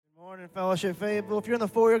Morning, Fellowship Fayetteville. If you're in the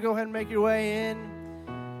foyer, go ahead and make your way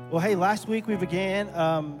in. Well, hey, last week we began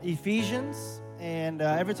Ephesians, and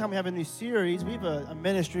every time we have a new series, we have a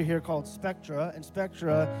ministry here called Spectra, and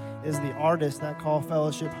Spectra is the artist that call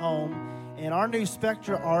Fellowship home. And our new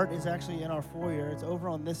Spectra art is actually in our foyer. It's over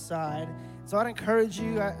on this side. So I'd encourage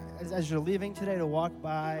you, as you're leaving today, to walk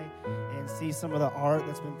by and see some of the art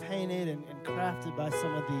that's been painted and crafted by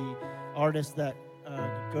some of the artists that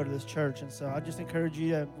go to this church. And so I just encourage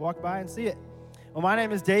you to walk by and see it. Well, my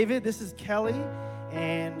name is David. This is Kelly.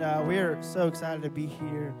 And we are so excited to be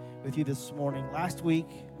here with you this morning. Last week,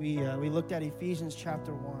 we looked at Ephesians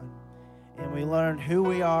chapter 1. And we learned who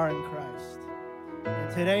we are in Christ.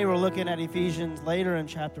 And today we're looking at Ephesians later in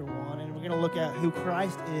chapter 1. And we're going to look at who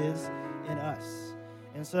Christ is in us.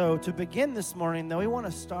 And so to begin this morning, though, we want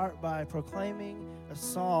to start by proclaiming a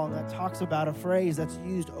song that talks about a phrase that's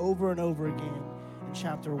used over and over again in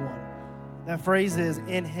chapter 1. That phrase is,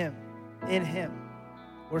 in Him. In Him.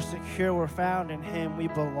 We're secure, we're found in Him, we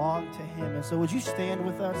belong to Him. And so would you stand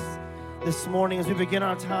with us this morning as we begin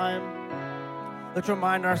our time? Let's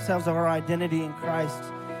remind ourselves of our identity in Christ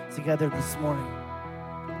together this morning.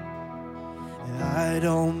 I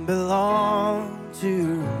don't belong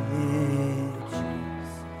to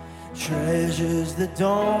riches, treasures that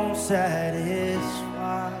don't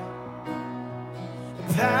satisfy,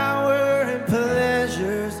 power and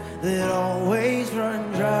pleasures that always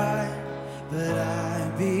run dry, but I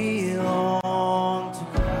belong to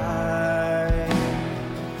Christ.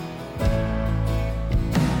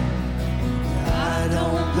 I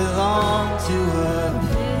don't belong to a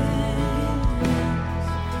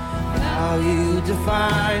value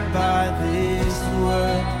defined by this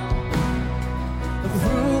world,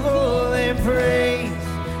 approval and praise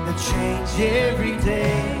that change every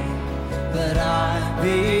day, but I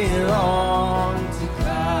belong to Christ.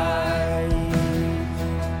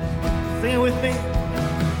 Sing it with me.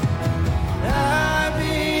 I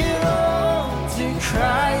belong to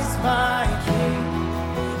Christ my King.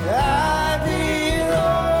 I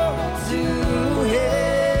belong to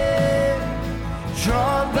Him,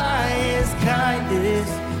 drawn by His kindness,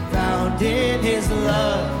 found in His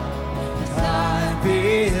love. I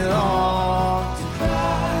belong to Christ.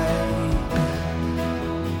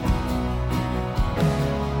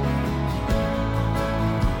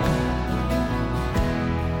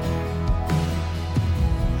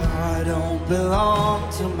 I don't belong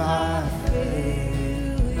to my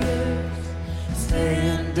failures,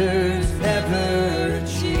 standards never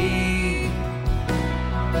achieved,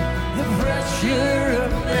 the pressure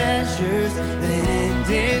of measures that end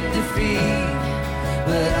in defeat,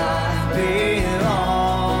 but I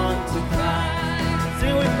belong to Christ.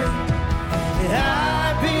 Sing with me. I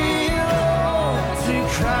belong to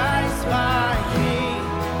Christ my King.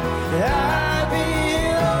 I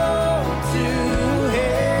belong to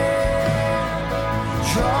Him,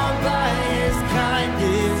 drawn by His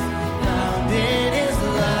kindness, found in His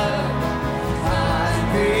love. I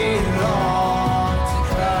belong to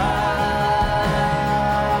Christ.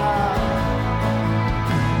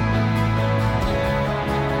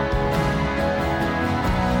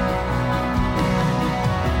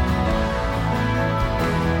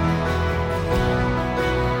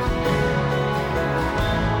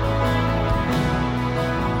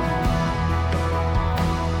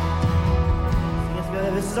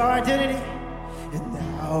 This is our identity. And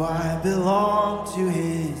now I belong to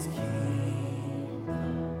His kingdom,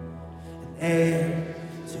 an heir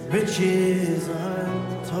to riches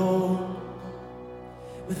untold,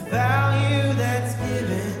 with value that's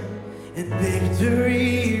given and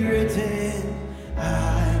victory written.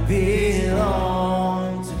 I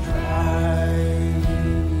belong to Christ.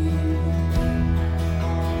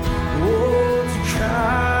 Oh, to Christ.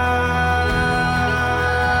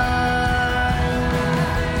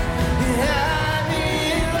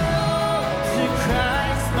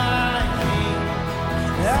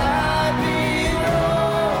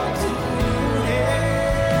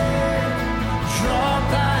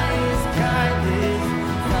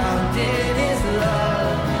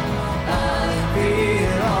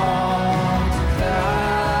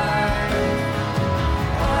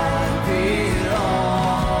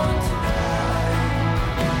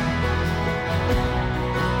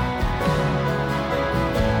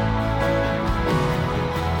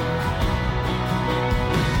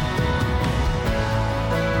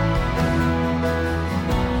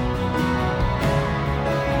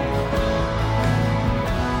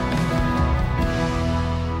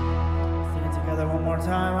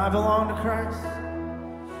 I belong to Christ.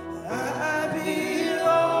 I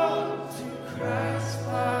belong to Christ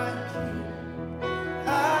my King. I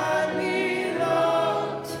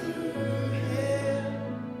belong to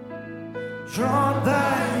drawn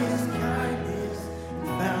by his kindness,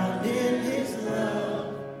 found in his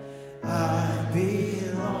love. I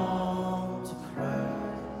belong to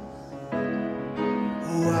Christ.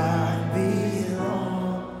 Oh, I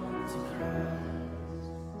belong to Christ.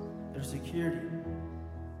 There's security, and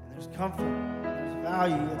there's comfort, and there's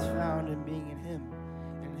value that's found in being in him,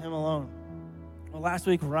 and in him alone. Well, last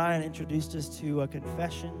week, Ryan introduced us to a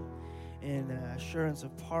confession and assurance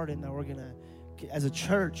of pardon that we're going to, as a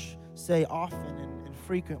church, say often and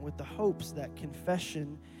frequent with the hopes that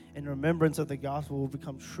confession and remembrance of the gospel will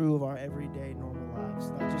become true of our everyday normal lives.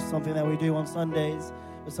 Not just something that we do on Sundays,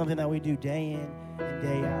 but something that we do day in and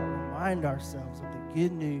day out. Remind ourselves of the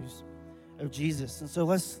good news of Jesus. And so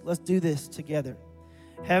let's do this together.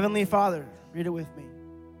 Heavenly Father, read it with me.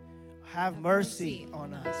 Have mercy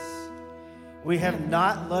on us. We have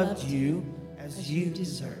not loved you as you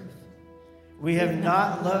deserve. We have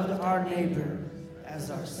not loved our neighbor as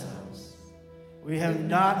ourselves. We have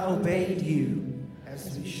not obeyed you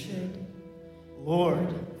as we should.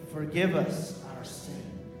 Lord, forgive us our sin.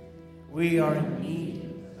 We are in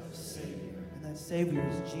need of a Savior. And that Savior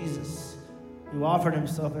is Jesus, who offered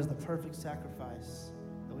himself as the perfect sacrifice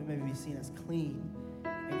that we may be seen as clean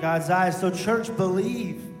in God's eyes. So church,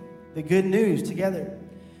 believe the good news together.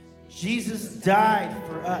 Jesus died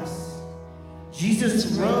for us.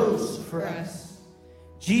 Jesus rose for us.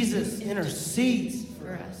 Jesus intercedes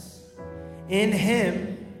for us. In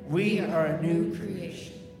him, we are a new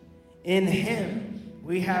creation. In him,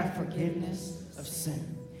 we have forgiveness of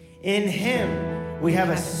sin. In him, we have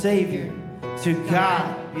a Savior. To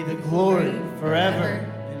God be the glory forever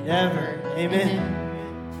and ever. Amen.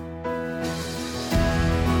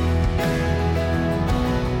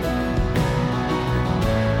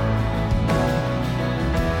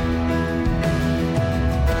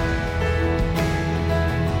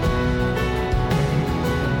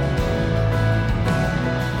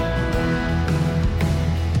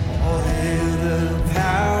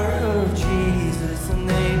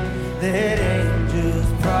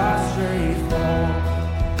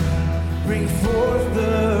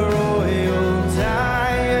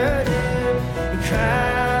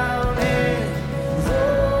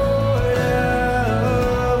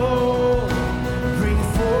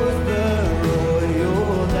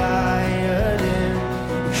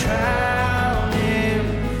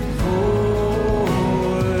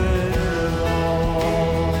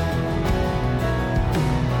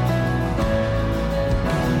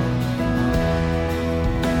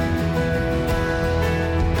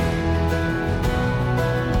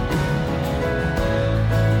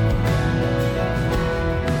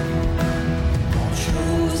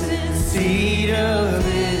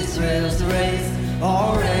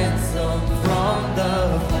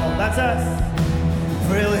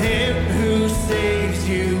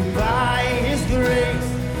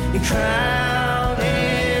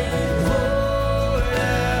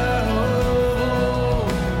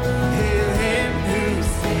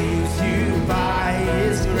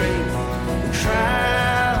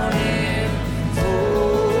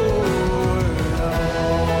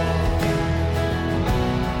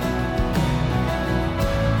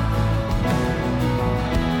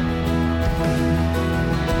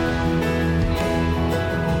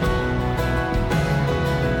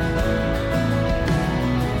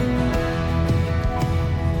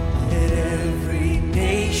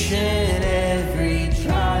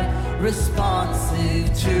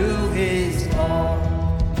 Responsive to his call,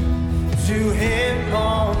 to him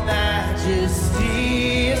all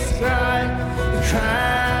majesty ascribe, and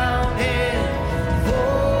crown him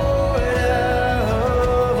Lord of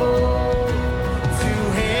all.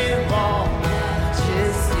 To him all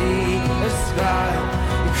majesty ascribe,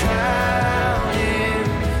 and crown him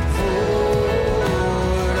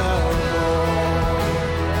Lord of all.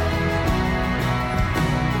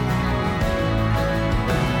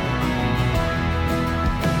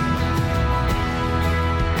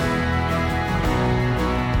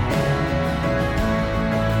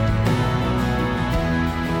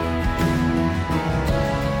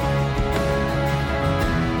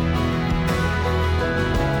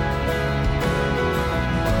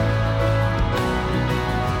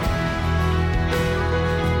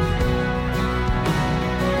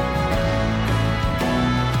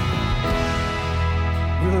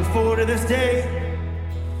 Forward to this day,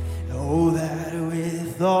 oh, that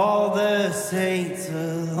with all the saints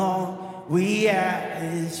along we at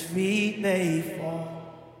his feet may fall.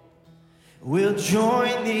 We'll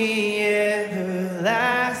join the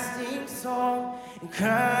everlasting song and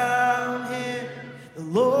crown him the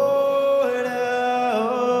Lord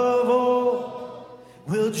of all.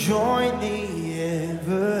 We'll join the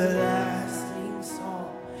everlasting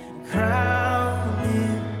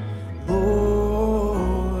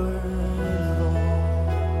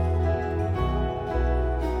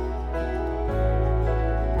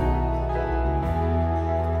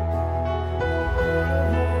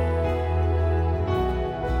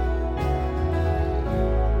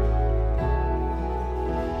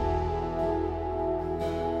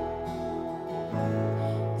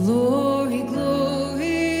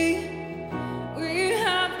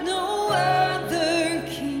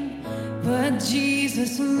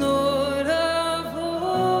Jesus, Lord of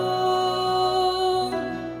all.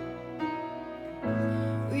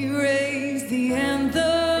 We raise the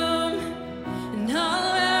anthem, and our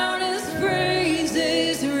loudest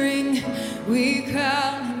praises ring. We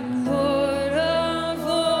crown him Lord of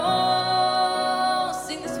all.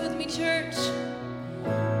 Sing this with me, church.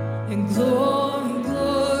 And glory,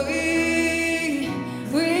 glory,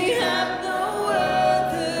 we have no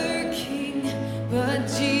other king but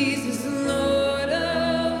Jesus, Lord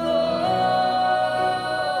of all.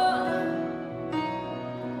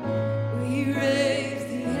 We raise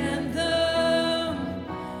the anthem,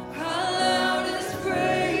 our loudest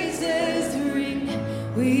praises ring.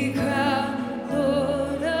 We crown him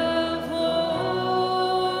Lord of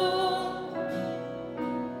all.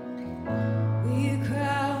 We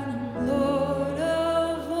crown him Lord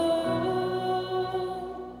of all.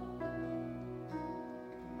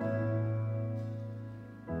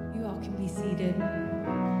 You all can be seated.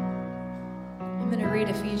 I'm going to read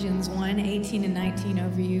Ephesians 1:18 and 19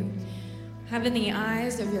 over you. Having the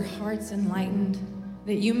eyes of your hearts enlightened,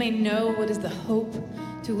 that you may know what is the hope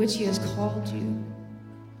to which he has called you,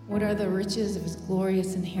 what are the riches of his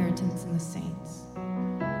glorious inheritance in the saints,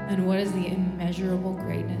 and what is the immeasurable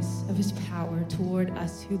greatness of his power toward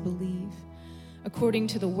us who believe, according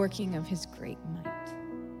to the working of his great might.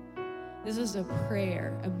 This is a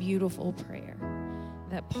prayer, a beautiful prayer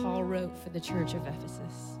that Paul wrote for the church of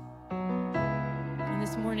Ephesus. And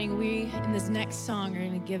this morning, we, in this next song, are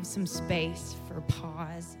going to give some space for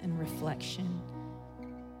pause and reflection.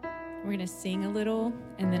 We're going to sing a little,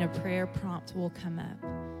 and then a prayer prompt will come up.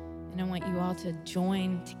 And I want you all to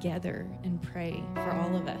join together and pray for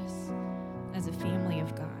all of us as a family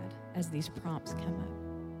of God as these prompts come up.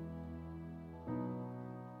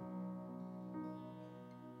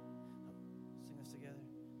 Sing this together.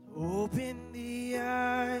 Open the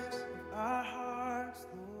eyes of our hearts,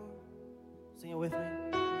 Lord. Sing it with me.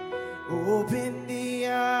 Open the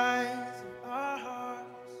eyes of our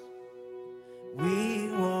hearts. We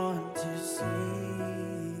want to see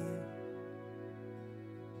you.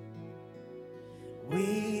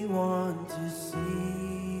 We want to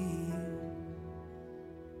see you.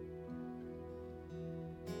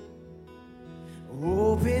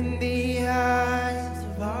 Open the eyes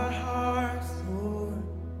of our hearts, Lord.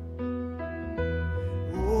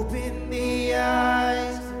 Open the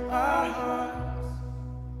eyes of our hearts.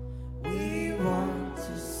 We want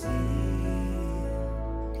to see you.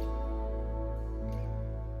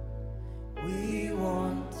 We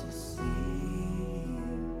want to see you.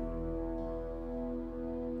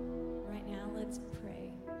 Right now, let's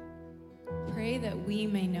pray. Pray that we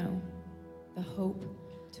may know the hope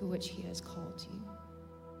to which he has called you.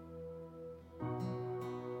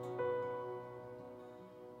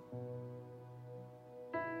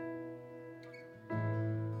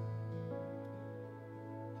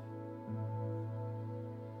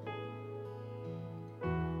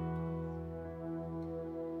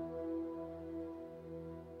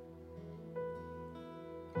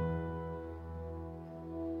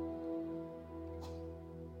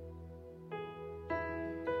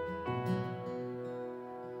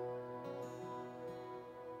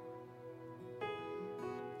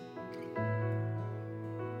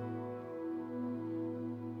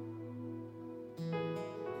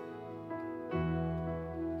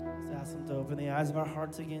 Let's ask him to open the eyes of our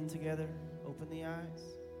hearts again together. Open the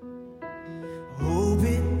eyes.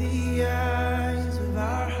 Open the eyes of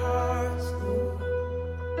our hearts, Lord.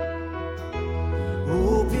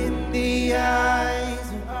 Open the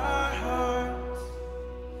eyes of our hearts.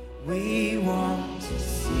 We want to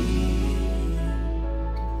see you.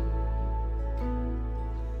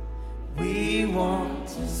 We want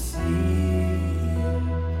to see you.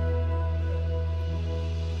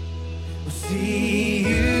 We'll see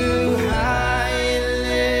you high and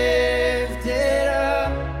lifted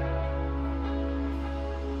up.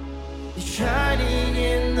 You're shining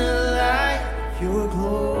in the light of your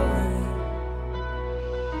glory.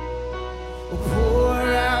 We'll pour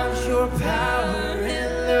out your power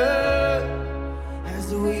and love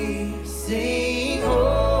as we sing,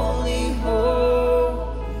 holy,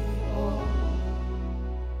 holy, holy.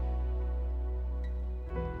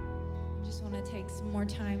 I just want to take some more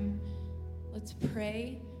time. Let's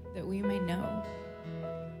pray that we may know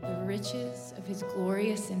the riches of his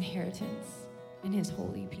glorious inheritance in his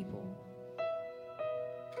holy people.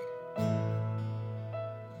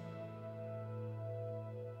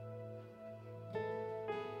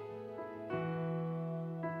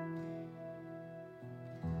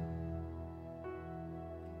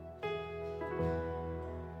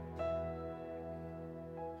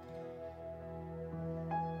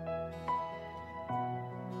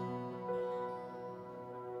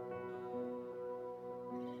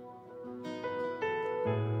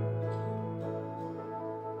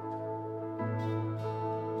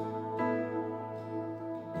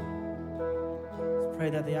 pray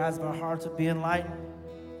that the eyes of our hearts would be enlightened.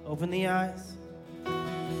 Open the eyes.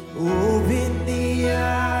 Open the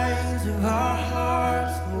eyes of our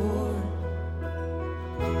hearts, Lord.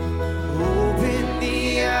 Open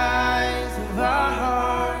the eyes of our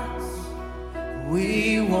hearts.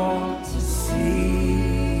 We want to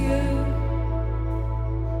see you.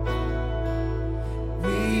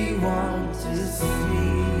 We want to see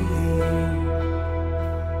you.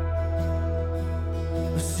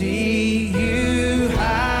 See you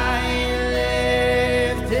high and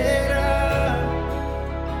lifted up,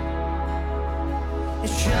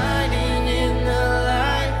 shining in the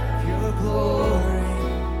light of your glory.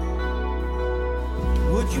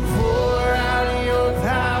 Would you pour out your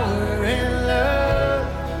power and love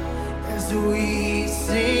as we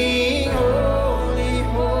sing, holy,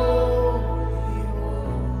 holy,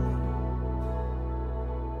 holy.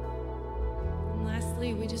 And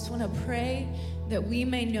lastly, we just want to pray that we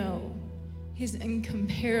may know his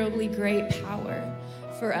incomparably great power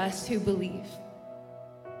for us who believe.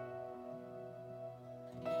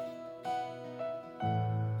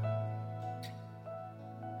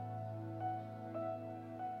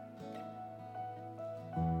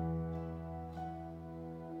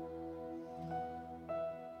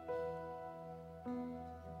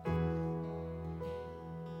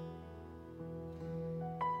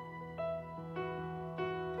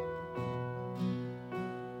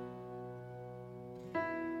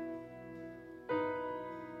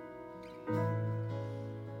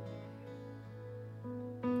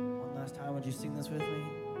 Would you sing this with me?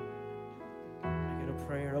 Make it a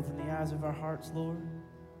prayer. Open the eyes of our hearts, Lord.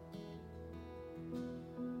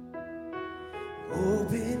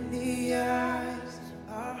 Open the eyes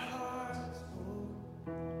of our hearts, Lord.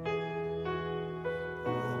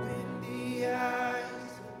 Open the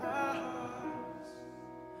eyes of our hearts.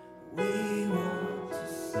 We want to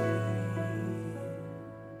see you.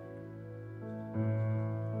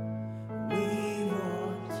 We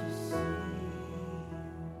want to see you.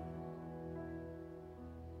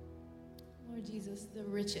 Lord Jesus, the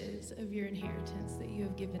riches of your inheritance that you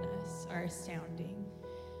have given us are astounding.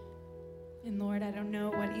 And Lord, I don't know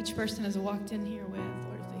what each person has walked in here with.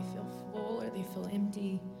 Lord, if they feel full or they feel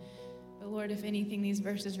empty. But Lord, if anything, these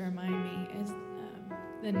verses remind me is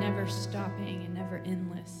the never stopping and never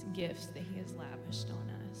endless gifts that he has lavished on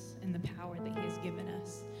us and the power that he has given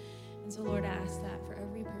us. And so Lord, I ask that for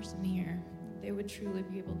every person here, they would truly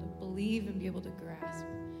be able to believe and be able to grasp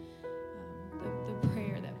the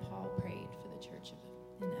prayer that Paul prayed for the church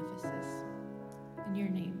in Ephesus. In your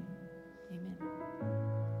name, amen.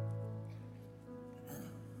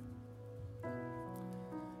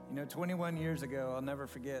 You know, 21 years ago, I'll never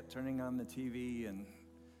forget turning on the TV and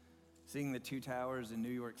seeing the two towers in New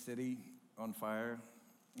York City on fire.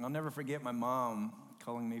 I'll never forget my mom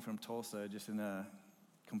calling me from Tulsa just in a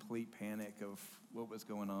complete panic of what was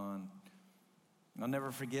going on. I'll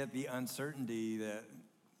never forget the uncertainty that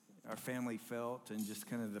our family felt and just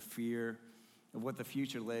kind of the fear of what the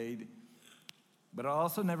future laid. But I'll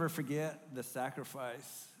also never forget the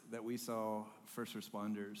sacrifice that we saw first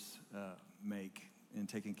responders make in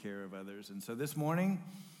taking care of others. And so this morning,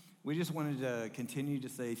 we just wanted to continue to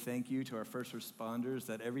say thank you to our first responders,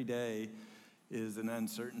 that every day is an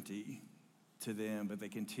uncertainty to them, but they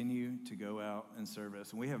continue to go out and serve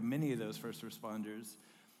us. And we have many of those first responders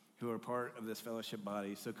who are part of this fellowship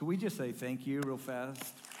body. So could we just say thank you real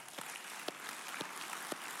fast?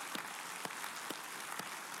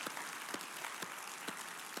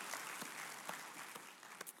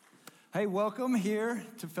 Hey, welcome here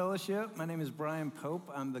to Fellowship. My name is Brian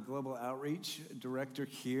Pope. I'm the Global Outreach Director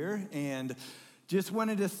here. And just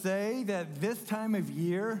wanted to say that this time of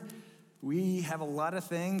year, we have a lot of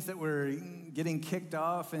things that we're getting kicked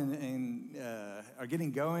off and are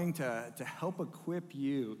getting going to help equip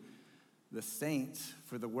you, the saints,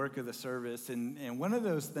 for the work of the service. And one of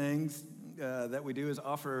those things that we do is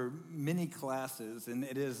offer mini classes, and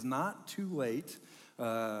it is not too late.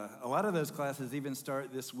 A lot of those classes even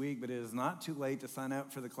start this week, but it is not too late to sign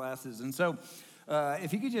up for the classes. And so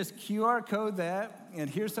if you could just QR code that, and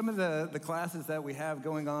here's some of the classes that we have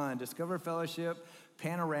going on. Discover Fellowship,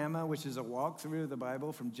 Panorama, which is a walkthrough of the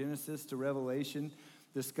Bible from Genesis to Revelation.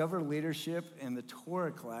 Discover Leadership, and the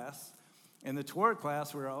Torah class. And the Torah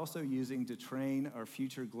class we're also using to train our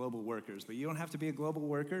future global workers. But you don't have to be a global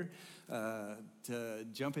worker to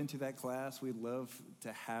jump into that class. We'd love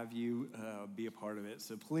to have you be a part of it.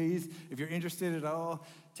 So please, if you're interested at all,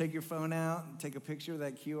 take your phone out, take a picture of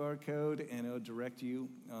that QR code, and it'll direct you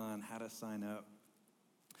on how to sign up.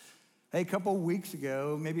 Hey, a couple weeks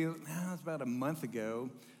ago, maybe it was about a month ago,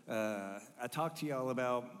 I talked to y'all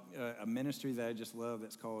about a ministry that I just love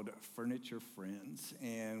that's called Furniture Friends.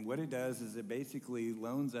 And what it does is it basically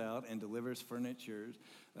loans out and delivers furniture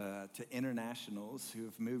to internationals who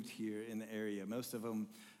have moved here in the area. Most of them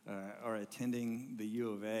are attending the U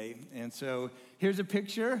of A. And so here's a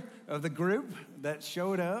picture of the group that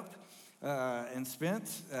showed up and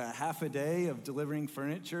spent half a day of delivering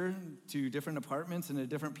furniture to different apartments and to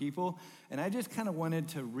different people. And I just kind of wanted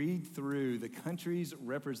to read through the countries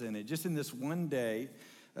represented just in this one day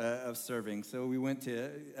of serving. So we went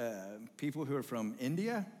to people who are from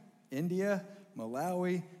India,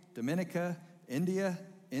 Malawi, Dominica, India,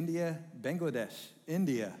 Bangladesh,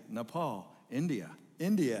 India, Nepal, India,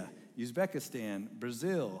 Uzbekistan,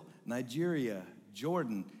 Brazil, Nigeria,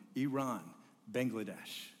 Jordan, Iran,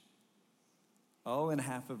 Bangladesh. All in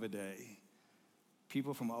half of a day.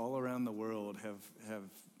 People from all around the world have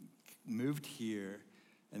moved here,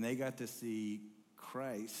 and they got to see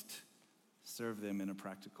Christ serve them in a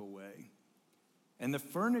practical way. And the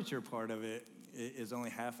furniture part of it is only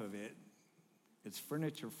half of it. It's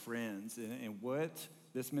Furniture Friends. And what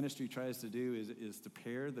this ministry tries to do is to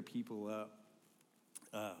pair the people up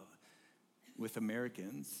with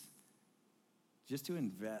Americans just to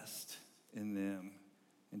invest in them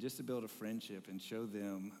and just to build a friendship and show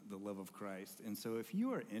them the love of Christ. And so if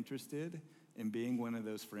you are interested in being one of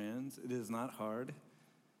those friends, it is not hard.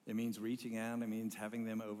 It means reaching out. It means having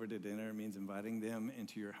them over to dinner. It means inviting them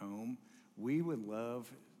into your home. We would love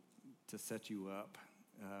to set you up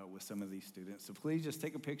with some of these students. So please just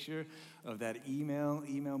take a picture of that email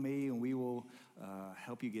me, and we will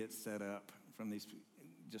help you get set up from these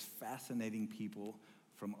just fascinating people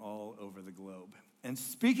from all over the globe. And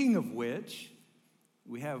speaking of which,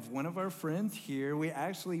 we have one of our friends here. We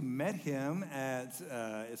actually met him at,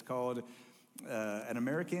 it's called An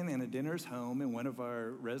American in a Dinner's Home, and one of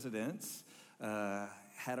our residents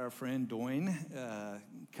had our friend Doyne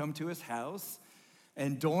come to his house.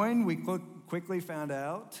 And Doyne, we quickly found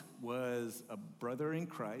out, was a brother in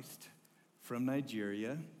Christ from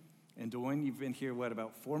Nigeria. And Doyne, you've been here, what,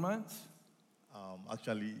 about 4 months?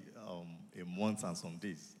 Actually, a month and some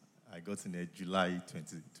days. I got in July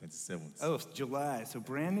 27th. Oh, it's July. So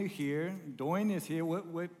brand new here. Doyne is here.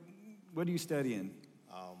 What are you studying?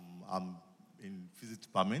 I'm in physics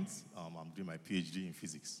department. I'm doing my PhD in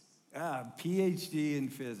physics. PhD in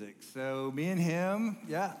physics. So me and him,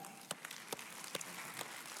 yeah.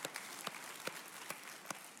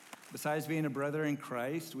 Besides being a brother in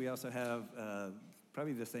Christ, we also have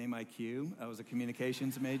probably the same IQ. I was a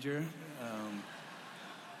communications major.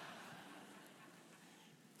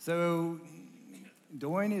 So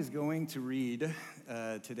Doyne is going to read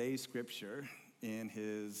today's scripture in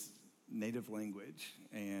his native language,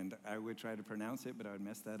 and I would try to pronounce it, but I would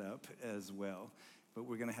mess that up as well. But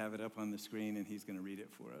we're going to have it up on the screen, and he's going to read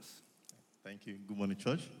it for us. Thank you. Good morning,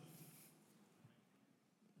 church.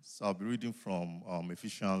 So I'll be reading from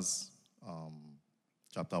Ephesians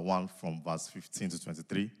chapter 1 from verse 15 to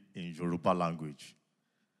 23 in Yoruba language.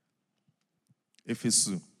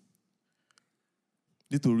 Éfésù.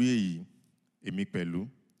 Nítorí èyí, èmi pẹ̀lú,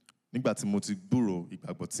 nígbà tí mo ti gbúròó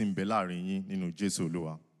ìgbàgbọ́ tí ń bẹ láàrin yín nínú Jésù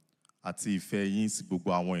Olúwa, àti ìfẹ́ yín sí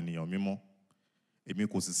gbogbo àwọn ènìyàn mímọ́, èmi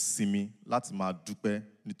kò sì sinmi láti máa dúpẹ́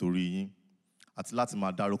nítorí yín, àti láti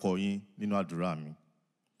máa dárúkọ yín nínú àdúrà mi,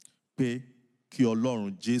 pé kí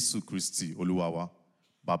Ọlọ́run Jésù Kristi Olúwa wa,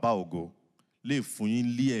 Bàbá ògo, lè fún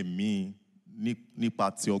yín lé ẹ̀mí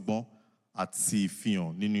nípa ti ọgbọ́n àti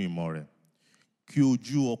ìfihàn nínú ìmọ̀ rẹ̀, kí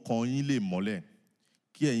ojú ọkàn yín lè mọ́lẹ̀,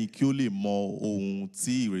 kí ẹ̀yin kí ó lè mọ ohun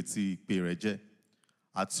tí ìrètí ìpè rẹ̀ jẹ́,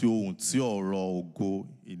 àti ohun tí ọ̀rọ̀ ògo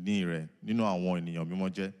ìní rẹ̀ nínú àwọn ènìyàn mímọ́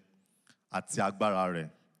jẹ́, àti agbára rẹ̀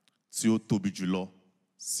tí ó tóbi jùlọ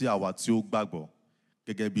sí àwa tí ó gbàgbọ́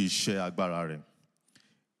gẹ́gẹ́ bí iṣẹ́ agbára rẹ̀,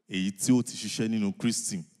 èyí tí ó ti ṣiṣẹ́ nínú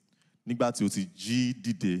Kristi nígbà tí ó ti jí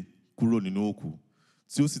dìde kúrò nínú òkú,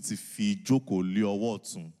 tí ó sì ti fi jókòó lé ọwọ́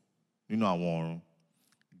ọ̀tún nínú àwọn ọ̀run,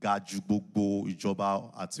 ga jù gbogbo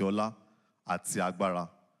ìjọba àti ọlá àti agbára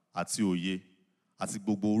àti òye àti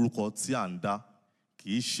gbogbo orúkọ tí à ń dá,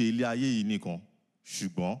 kì í ṣe ilé ayé yìí nìkan,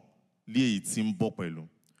 ṣùgbọ́n lé èyí tí ń bọ̀ pẹ̀lú.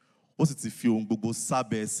 Ó sì ti fi ohun gbogbo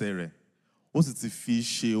sábẹ́ ẹsẹ̀ rẹ̀, ó sì ti fi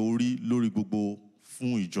ṣe orí lórí gbogbo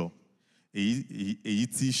fún ìjọ, èyí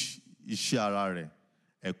tí iṣẹ́ ara rẹ̀,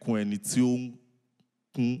 ẹ̀kún ẹni tí ó ń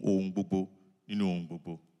kún ohun gbogbo nínú ohun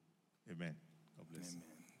gbogbo. Amen. God bless. Amen.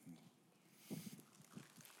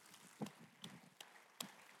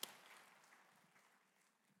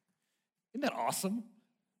 Isn't that awesome?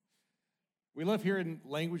 We love hearing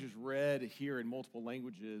languages read here in multiple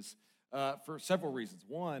languages for several reasons.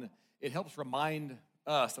 One, it helps remind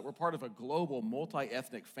us that we're part of a global,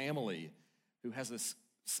 multi-ethnic family who has this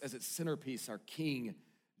as its centerpiece, our King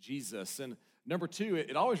Jesus. And number two,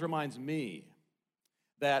 it always reminds me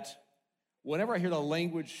that whenever I hear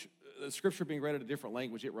the scripture being read in a different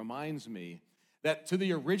language, it reminds me that to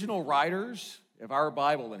the original writers of our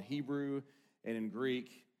Bible in Hebrew and in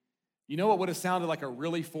Greek, you know what would have sounded like a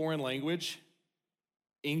really foreign language?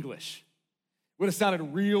 English. Would have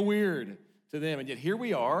sounded real weird to them. And yet here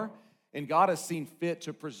we are, and God has seen fit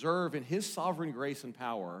to preserve in his sovereign grace and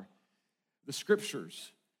power the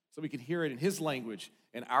scriptures so we can hear it in his language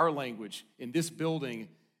and our language in this building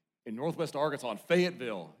in Northwest Arkansas, in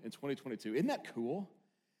Fayetteville in 2022. Isn't that cool?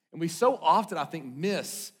 And we so often, I think,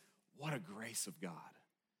 miss what a grace of God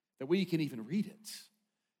that we can even read it.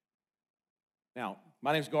 Now,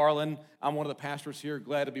 my name's Garland. I'm one of the pastors here.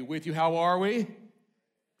 Glad to be with you. How are we?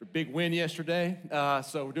 A big win yesterday,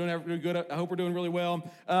 so we're doing good. I hope we're doing really well.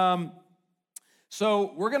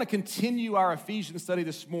 So we're going to continue our Ephesians study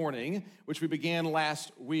this morning, which we began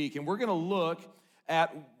last week, and we're going to look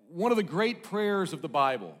at one of the great prayers of the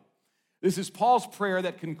Bible. This is Paul's prayer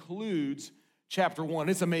that concludes chapter 1.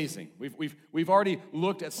 It's amazing. We've already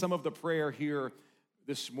looked at some of the prayer here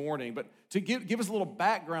this morning, but to give us a little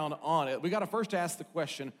background on it, we got to first ask the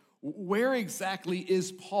question, where exactly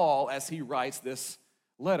is Paul as he writes this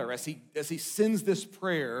letter, as he sends this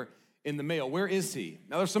prayer in the mail? Where is he?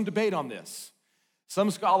 Now, there's some debate on this.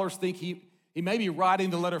 Some scholars think he may be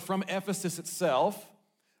writing the letter from Ephesus itself.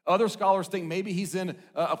 Other scholars think maybe he's in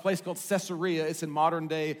a place called Caesarea. It's in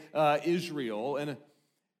modern-day Israel. And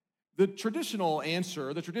the traditional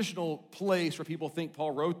answer, the traditional place where people think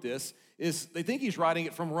Paul wrote this is they think he's writing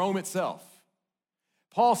it from Rome itself.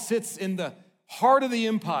 Paul sits in the heart of the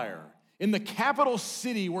empire, in the capital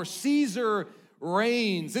city where Caesar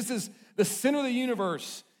reigns. This is the center of the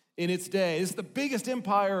universe in its day. This is the biggest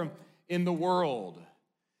empire in the world.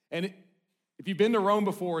 And if you've been to Rome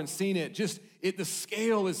before and seen it, the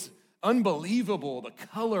scale is unbelievable. The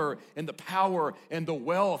color and the power and the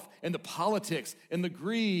wealth and the politics and the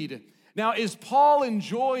greed. Now, is Paul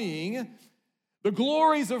enjoying the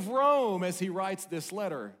glories of Rome as he writes this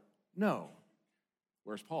letter? No.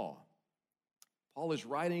 Where's Paul? Paul is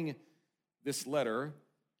writing this letter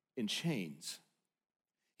in chains.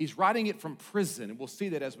 He's writing it from prison, and we'll see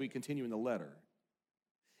that as we continue in the letter.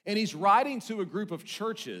 And he's writing to a group of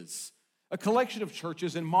churches, a collection of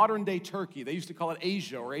churches in modern-day Turkey. They used to call it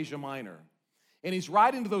Asia or Asia Minor. And he's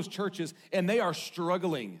writing to those churches, and they are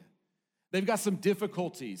struggling. They've got some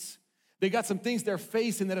difficulties. They've got some things they're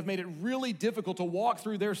facing that have made it really difficult to walk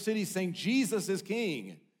through their cities saying, Jesus is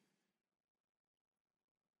king.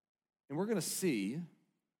 And we're going to see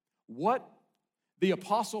what the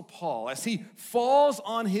Apostle Paul, as he falls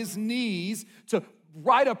on his knees to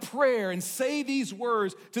write a prayer and say these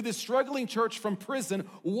words to this struggling church from prison,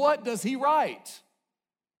 what does he write?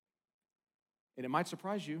 And it might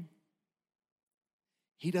surprise you.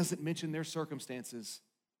 He doesn't mention their circumstances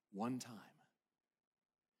one time.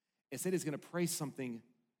 Instead, he's going to pray something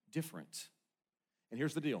different. And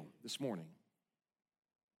here's the deal this morning.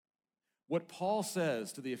 What Paul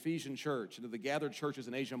says to the Ephesian church and to the gathered churches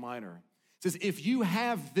in Asia Minor, says, if you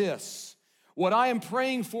have this, what I am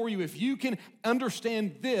praying for you, if you can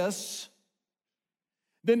understand this,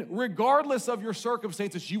 then regardless of your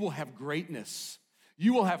circumstances, you will have greatness.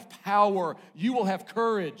 You will have power. You will have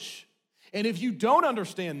courage. And if you don't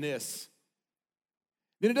understand this,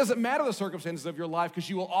 then it doesn't matter the circumstances of your life because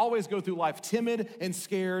you will always go through life timid and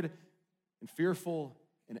scared and fearful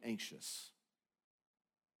and anxious.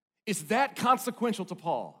 It's that consequential to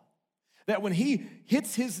Paul that when he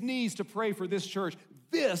hits his knees to pray for this church,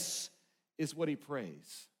 this is what he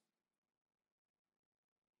prays.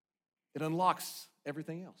 It unlocks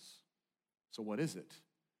everything else. So what is it?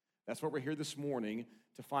 That's what we're here this morning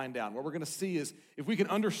to find out. What we're going to see is if we can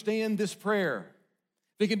understand this prayer,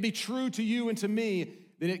 if it can be true to you and to me,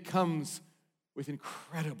 then it comes with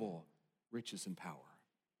incredible riches and power.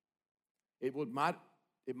 It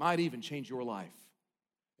might even change your life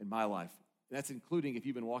and my life. And that's including if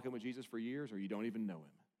you've been walking with Jesus for years or you don't even know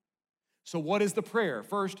him. So what is the prayer?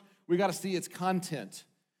 First, we got to see its content.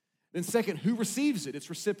 Then second, who receives it? Its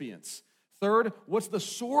recipients. Third, what's the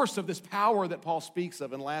source of this power that Paul speaks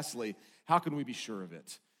of? And lastly, how can we be sure of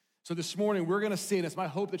it? So this morning, we're going to see, and it's my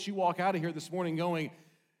hope that you walk out of here this morning going,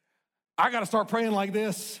 I got to start praying like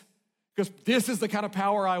this because this is the kind of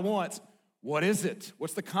power I want. What is it?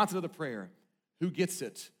 What's the content of the prayer? Who gets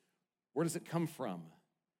it? Where does it come from?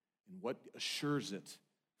 And what assures it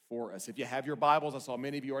for us? If you have your Bibles, I saw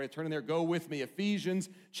many of you already turning there. Go with me, Ephesians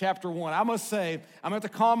chapter 1. I must say, I'm going to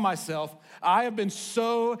have to calm myself. I have been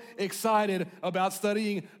so excited about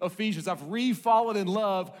studying Ephesians. I've re-fallen in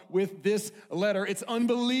love with this letter. It's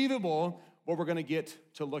unbelievable what we're going to get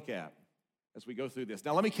to look at as we go through this.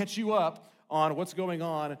 Now, let me catch you up on what's going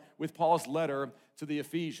on with Paul's letter to the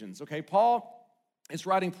Ephesians. Okay, Paul is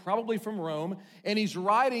writing probably from Rome, and he's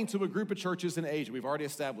writing to a group of churches in Asia. We've already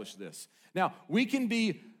established this. Now, we can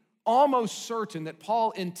be almost certain that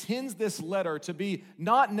Paul intends this letter to be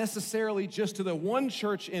not necessarily just to the one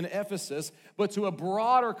church in Ephesus, but to a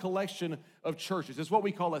broader collection of churches. It's what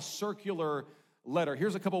we call a circular letter.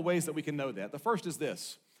 Here's a couple ways that we can know that. The first is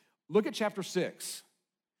this. Look at chapter 6.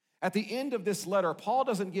 At the end of this letter, Paul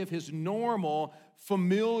doesn't give his normal,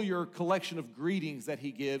 familiar collection of greetings that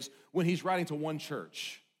he gives when he's writing to one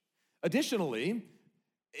church. Additionally,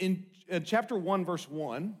 in chapter 1, verse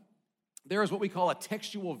 1, there is what we call a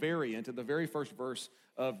textual variant in the very first verse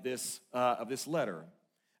of this letter.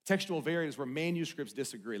 Textual variant is where manuscripts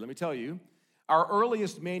disagree. Let me tell you, our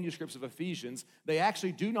earliest manuscripts of Ephesians, they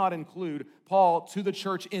actually do not include Paul to the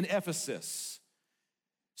church in Ephesus.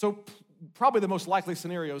 So probably the most likely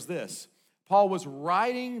scenario is this. Paul was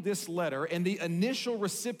writing this letter, and the initial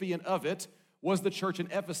recipient of it was the church in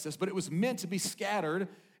Ephesus, but it was meant to be scattered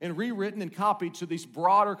and rewritten and copied to this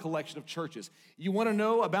broader collection of churches. You want to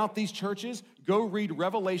know about these churches? Go read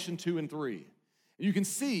Revelation 2 and 3. You can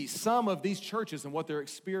see some of these churches and what they're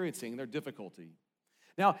experiencing, their difficulty.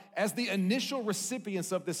 Now, as the initial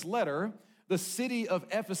recipients of this letter, the city of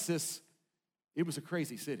Ephesus, it was a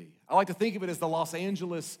crazy city. I like to think of it as the Los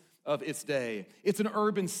Angeles of its day. It's an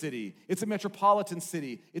urban city. It's a metropolitan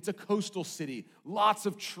city. It's a coastal city. Lots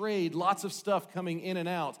of trade, lots of stuff coming in and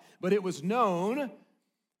out. But it was known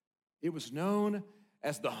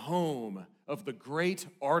as the home of the great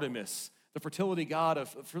Artemis, the fertility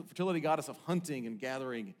goddess of hunting and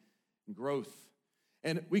gathering and growth.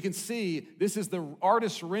 And we can see this is the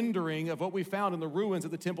artist's rendering of what we found in the ruins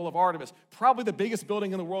of the Temple of Artemis, probably the biggest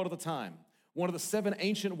building in the world at the time, one of the 7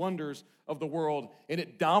 ancient wonders of the world, and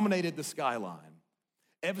it dominated the skyline.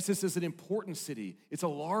 Ephesus is an important city. It's a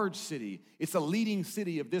large city. It's a leading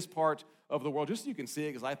city of this part of the world. Just so you can see it,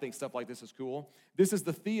 because I think stuff like this is cool. This is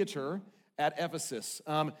the theater at Ephesus.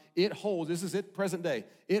 It holds, this is it present day,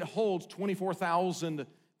 it holds 24,000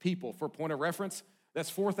 people. For a point of reference, that's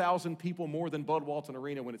 4,000 people more than Bud Walton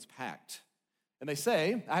Arena when it's packed. And they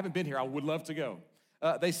say, I haven't been here, I would love to go.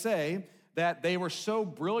 They say that they were so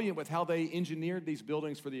brilliant with how they engineered these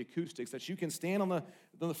buildings for the acoustics that you can stand on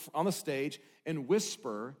the stage and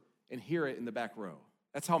whisper and hear it in the back row.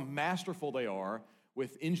 That's how masterful they are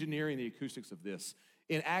with engineering the acoustics of this.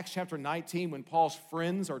 In Acts chapter 19, when Paul's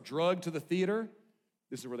friends are drugged to the theater,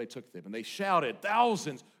 this is where they took them. And they shouted,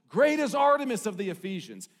 thousands, great is Artemis of the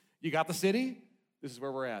Ephesians. You got the city? This is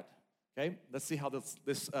where we're at. Okay, let's see how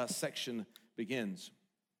this section begins.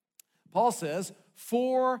 Paul says,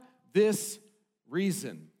 for this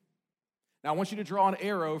reason. Now, I want you to draw an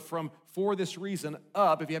arrow from for this reason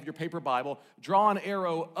up. If you have your paper Bible, draw an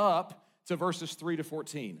arrow up to verses 3 to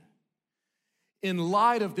 14. In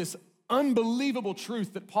light of this unbelievable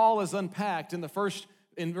truth that Paul has unpacked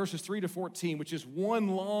in verses 3 to 14, which is one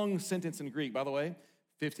long sentence in Greek, by the way,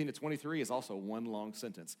 15 to 23 is also one long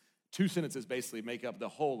sentence. 2 sentences basically make up the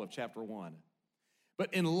whole of chapter 1.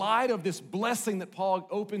 But in light of this blessing that Paul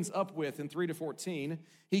opens up with in 3 to 14,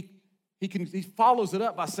 he follows it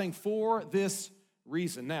up by saying, for this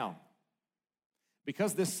reason. Now,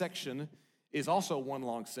 because this section is also one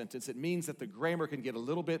long sentence, it means that the grammar can get a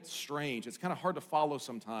little bit strange. It's kind of hard to follow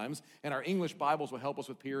sometimes, and our English Bibles will help us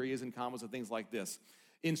with periods and commas and things like this.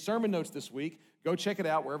 In sermon notes this week, go check it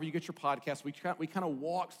out wherever you get your podcast. We kind of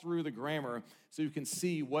walk through the grammar so you can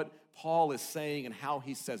see what Paul is saying and how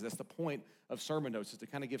he says it. That's the point of sermon notes, is to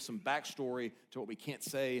kind of give some backstory to what we can't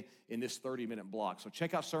say in this 30-minute block. So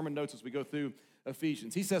check out sermon notes as we go through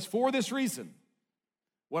Ephesians. He says, for this reason,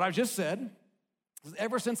 what I've just said,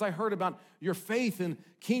 ever since I heard about your faith in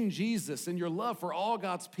King Jesus and your love for all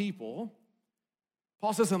God's people,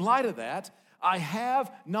 Paul says, in light of that, I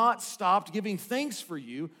have not stopped giving thanks for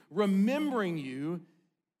you, remembering you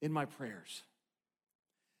in my prayers.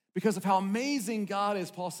 Because of how amazing God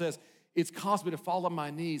is, Paul says, it's caused me to fall on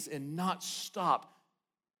my knees and not stop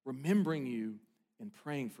remembering you and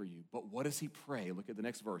praying for you. But what does he pray? Look at the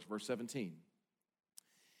next verse, verse 17.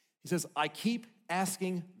 He says, I keep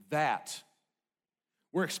asking that.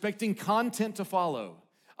 We're expecting content to follow.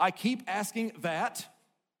 I keep asking that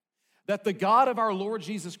the God of our Lord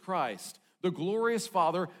Jesus Christ, the glorious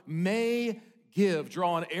Father, may give.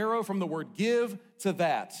 Draw an arrow from the word give to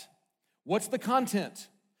that. What's the content?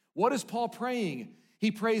 What is Paul praying? He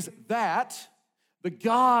prays that the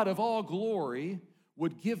God of all glory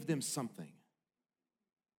would give them something.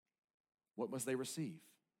 What must they receive?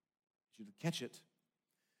 I want you to catch it.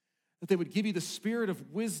 that they would give you the spirit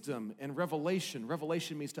of wisdom and revelation.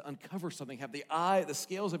 Revelation means to uncover something, have the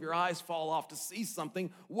scales of your eyes fall off to see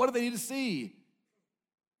something. What do they need to see?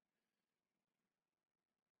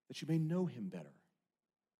 That you may know him better.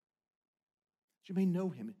 That you may know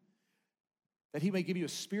him. That he may give you a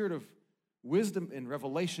spirit of wisdom and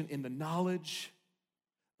revelation in the knowledge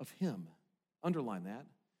of him. Underline that.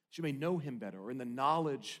 That you may know him better, or in the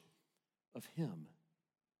knowledge of him.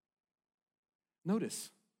 Notice,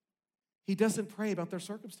 he doesn't pray about their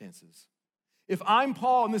circumstances. If I'm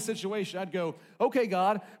Paul in this situation, I'd go, okay,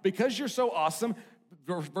 God, because you're so awesome,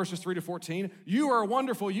 verses 3 to 14, you are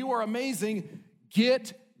wonderful, you are amazing,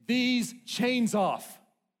 get these chains off.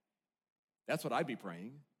 That's what I'd be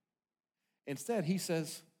praying. Instead, he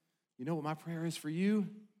says, you know what my prayer is for you?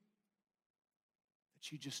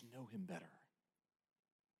 That you just know him better.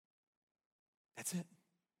 That's it.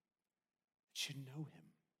 That you know him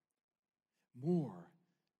more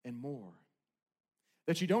and more.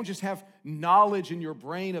 That you don't just have knowledge in your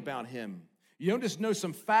brain about him. You don't just know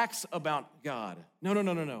some facts about God.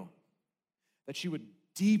 No. That you would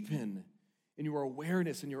deepen in your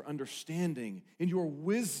awareness and your understanding, in your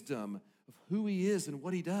wisdom of who he is and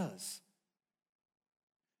what he does.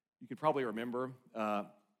 You could probably remember, I'm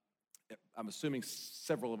assuming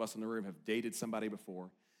several of us in the room have dated somebody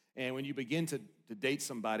before. And when you begin to date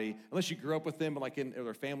somebody, unless you grew up with them, like in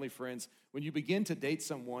their family, friends, when you begin to date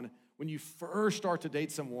someone, when you first start to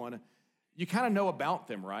date someone, you kind of know about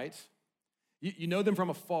them, right? You know them from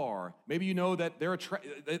afar. Maybe you know that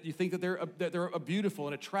you think that they're beautiful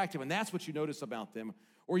and attractive, and that's what you notice about them.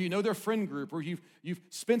 Or you know their friend group, or you've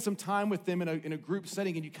spent some time with them in a group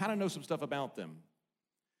setting, and you kind of know some stuff about them.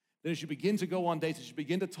 Then as you begin to go on dates, as you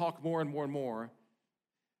begin to talk more and more and more,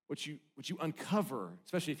 what you uncover,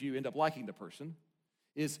 especially if you end up liking the person,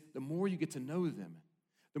 is the more you get to know them,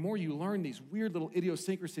 the more you learn these weird little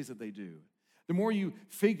idiosyncrasies that they do. The more you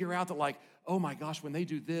figure out that, like, oh my gosh, when they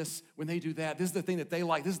do this, when they do that, this is the thing that they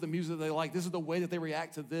like, this is the music that they like, this is the way that they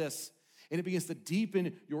react to this. And it begins to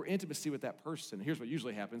deepen your intimacy with that person. Here's what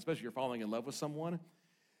usually happens, especially if you're falling in love with someone.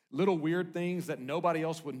 Little weird things that nobody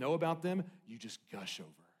else would know about them, you just gush over.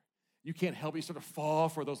 You can't help it. You sort of fall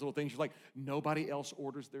for those little things. You're like, nobody else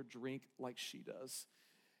orders their drink like she does.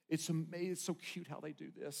 It's amazing. It's so cute how they do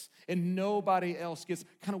this. And nobody else gets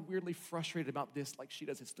kind of weirdly frustrated about this like she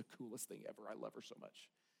does. It's the coolest thing ever. I love her so much.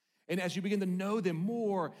 And as you begin to know them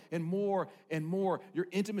more and more and more, your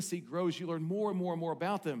intimacy grows. You learn more and more and more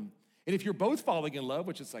about them. And if you're both falling in love,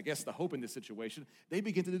 which is, I guess, the hope in this situation, they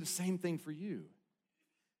begin to do the same thing for you.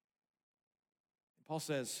 And Paul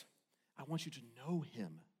says, I want you to know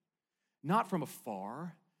him. Not from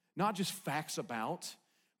afar, not just facts about,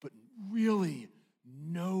 but really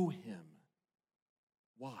know him.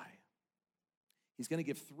 Why? He's going to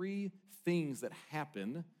give 3 things that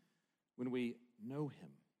happen when we know him.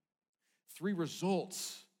 3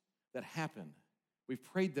 results that happen. We've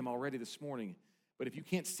prayed them already this morning, but if you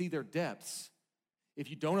can't see their depths,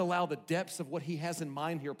 if you don't allow the depths of what he has in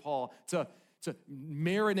mind here, Paul, to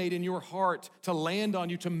marinate in your heart, to land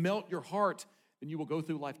on you, to melt your heart, then you will go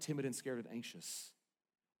through life timid and scared and anxious.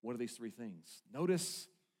 What are these 3 things? Notice,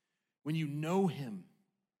 when you know him,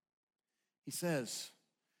 he says,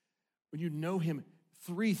 when you know him,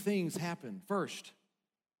 3 things happen. First,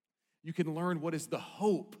 you can learn what is the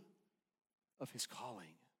hope of his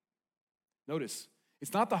calling. Notice,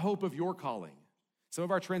 it's not the hope of your calling. Some of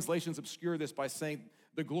our translations obscure this by saying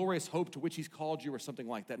the glorious hope to which he's called you or something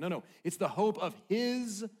like that. No, it's the hope of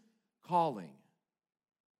his calling.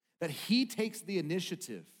 That he takes the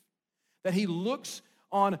initiative, that he looks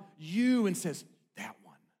on you and says, that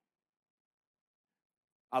one.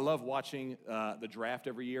 I love watching the draft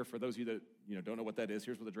every year. For those of you that don't know what that is,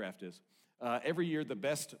 here's what the draft is. Every year, the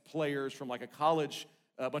best players from like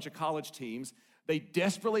a bunch of college teams, they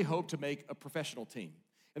desperately hope to make a professional team.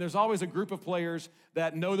 And there's always a group of players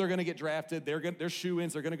that know they're going to get drafted. They're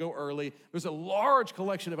shoo-ins. They're going to go early. There's a large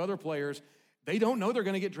collection of other players. They don't know they're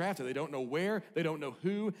going to get drafted. They don't know where. They don't know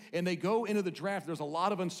who. And they go into the draft. There's a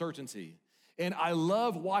lot of uncertainty. And I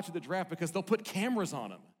love watching the draft because they'll put cameras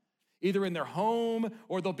on them, either in their home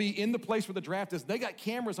or they'll be in the place where the draft is. They got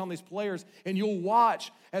cameras on these players, and you'll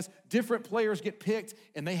watch as different players get picked,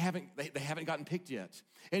 and they haven't gotten picked yet.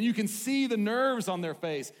 And you can see the nerves on their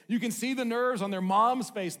face. You can see the nerves on their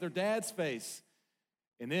mom's face, their dad's face.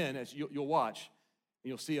 And then as you'll watch, and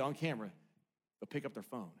you'll see on camera, they'll pick up their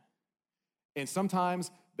phone. And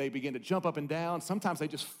sometimes they begin to jump up and down. Sometimes they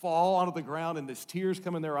just fall onto the ground and there's tears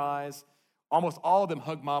come in their eyes. Almost all of them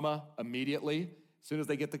hug mama immediately as soon as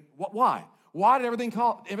they get the, why? Why did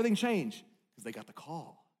everything change? Because they got the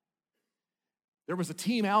call. There was a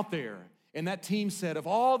team out there, And that team said, of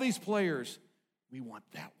all these players, we want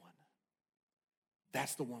that one.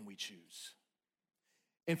 That's the one we choose.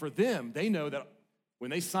 And for them, they know that when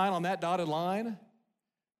they sign on that dotted line,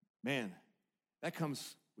 man, that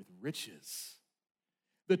comes with riches.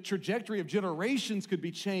 The trajectory of generations could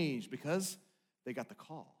be changed because they got the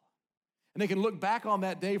call. And they can look back on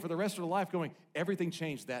that day for the rest of their life going, everything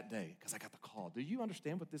changed that day because I got the call. Do you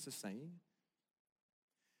understand what this is saying?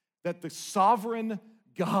 That the sovereign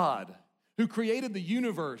God who created the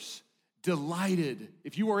universe delighted,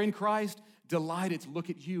 if you are in Christ, delighted to look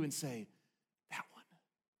at you and say, that one.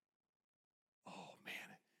 Oh man,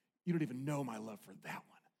 you don't even know my love for that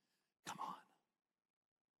one. Come on.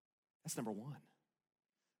 That's number one.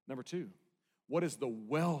 Number two, what is the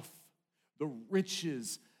wealth, the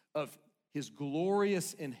riches of his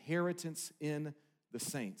glorious inheritance in the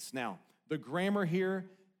saints? Now, the grammar here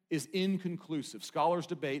is inconclusive. Scholars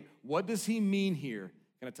debate, what does he mean here?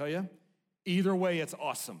 Can I tell you? Either way, it's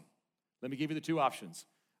awesome. Let me give you the two options.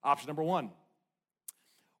 Option number one,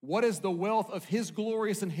 what is the wealth of his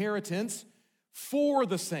glorious inheritance for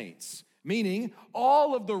the saints? Meaning,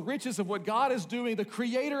 all of the riches of what God is doing, the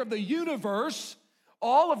creator of the universe,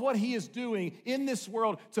 all of what he is doing in this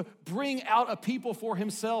world to bring out a people for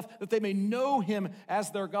himself that they may know him as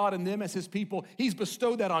their God and them as his people, he's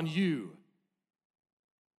bestowed that on you.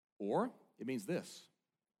 Or it means this.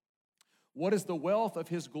 What is the wealth of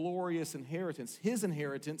his glorious inheritance? His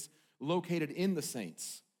inheritance located in the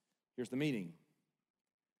saints. Here's the meaning.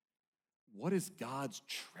 What is God's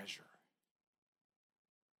treasure?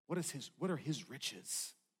 What are his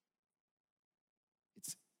riches?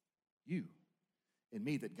 It's you and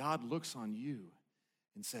me, that God looks on you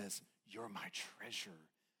and says, you're my treasure.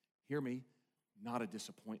 Hear me, not a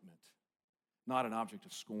disappointment, not an object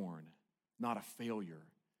of scorn, not a failure,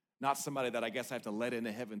 not somebody that I guess I have to let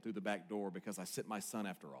into heaven through the back door because I sent my son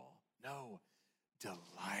after all. No,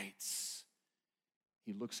 delights.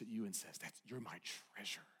 He looks at you and says, you're my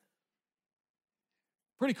treasure.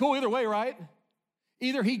 Pretty cool either way, right?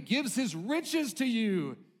 Either he gives his riches to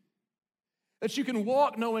you, that you can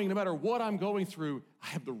walk knowing no matter what I'm going through, I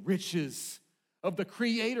have the riches of the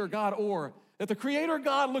Creator God, or that the Creator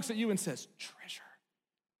God looks at you and says, treasure.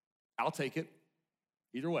 I'll take it.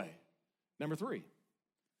 Either way. Number three.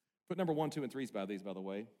 Put number 1, 2, and 3s by these, by the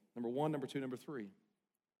way. Number 1, number 2, number 3.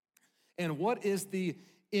 And what is the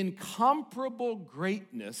incomparable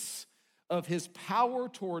greatness of his power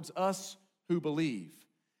towards us who believe,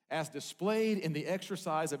 as displayed in the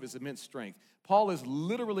exercise of his immense strength? Paul is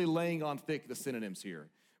literally laying on thick the synonyms here.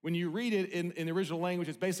 When you read it in the original language,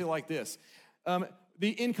 it's basically like this.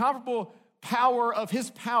 The incomparable power of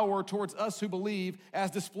his power towards us who believe,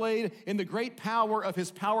 as displayed in the great power of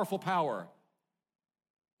his powerful power.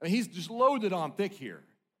 I mean, he's just loaded on thick here.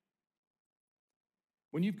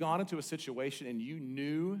 When you've gone into a situation and you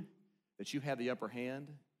knew that you had the upper hand,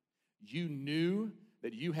 you knew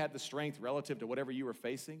that you had the strength relative to whatever you were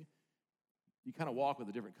facing, you kind of walk with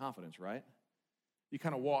a different confidence, right? You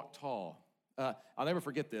kind of walk tall. I'll never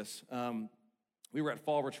forget this. We were at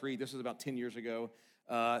Fall Retreat. This was about 10 years ago.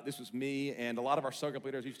 This was me and a lot of our cell group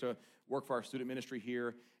leaders used to work for our student ministry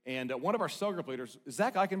here. And one of our cell group leaders, is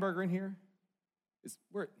Zach Eichenberger in here?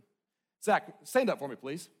 Zach, stand up for me,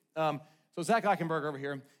 please. So Zach Eichenberger over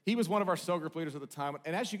here, he was one of our cell group leaders at the time.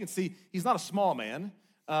 And as you can see, he's not a small man.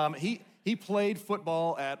 He played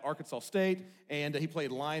football at Arkansas State, and he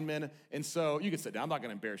played lineman. And so you can sit down. I'm not going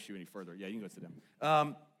to embarrass you any further. Yeah, you can go sit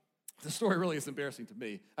down. The story really is embarrassing to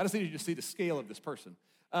me. I just need you to see the scale of this person.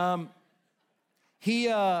 I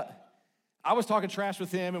was talking trash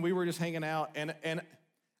with him, and we were just hanging out. And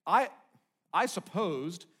I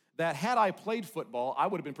supposed that had I played football, I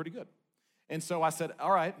would have been pretty good. And so I said,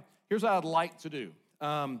 all right, here's what I'd like to do.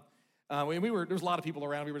 There was a lot of people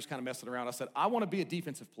around. We were just kind of messing around. I said, I want to be a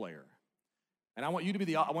defensive player. And I want you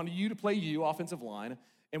to play you, offensive line,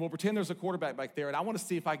 and we'll pretend there's a quarterback back there, and I want to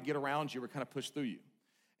see if I can get around you or kind of push through you.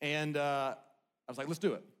 And I was like, let's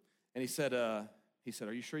do it. And he said, are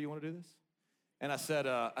you sure you want to do this? And I said,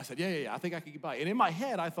 yeah, I think I could get by. And in my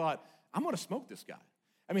head, I thought, I'm going to smoke this guy.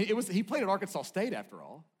 I mean, he played at Arkansas State after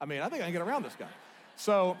all. I mean, I think I can get around this guy.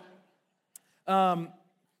 So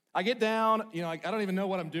I get down, I don't even know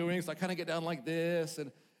what I'm doing, so I kind of get down like this, and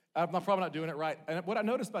I'm probably not doing it right. And what I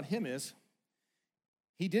noticed about him is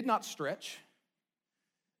he did not stretch.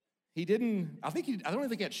 I don't even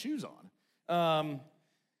think he had shoes on.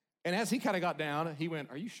 And as he kind of got down, he went,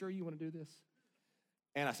 are you sure you want to do this?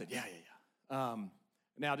 And I said, yeah.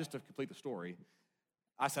 Now, just to complete the story,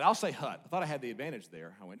 I said, I'll say hut. I thought I had the advantage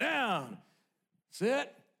there. I went down,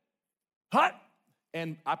 sit, hut.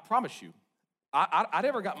 And I promise you, I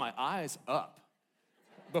never got my eyes up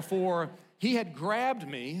before he had grabbed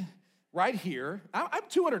me right here. I'm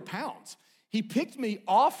 200 pounds. He picked me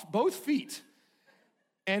off both feet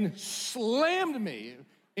and slammed me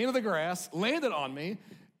into the grass, landed on me.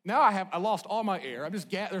 Now I lost all my air. I'm just,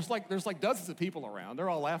 there's like dozens of people around. They're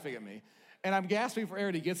all laughing at me. And I'm gasping for air,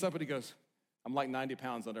 and he gets up and he goes, I'm like 90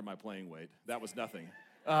 pounds under my playing weight. That was nothing.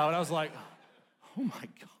 And I was like, oh my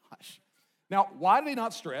gosh. Now, why did he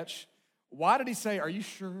not stretch? Why did he say, are you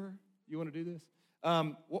sure you want to do this?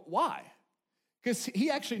 Why? Because he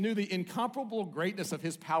actually knew the incomparable greatness of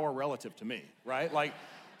his power relative to me, right? Like,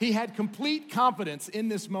 he had complete confidence in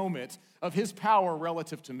this moment of his power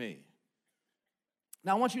relative to me.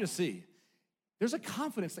 Now, I want you to see, there's a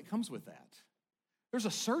confidence that comes with that. There's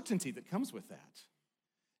a certainty that comes with that.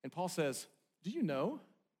 And Paul says, do you know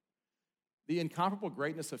the incomparable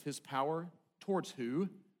greatness of his power towards who?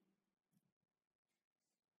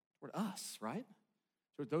 Toward us, right?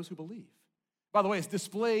 Toward those who believe. By the way, it's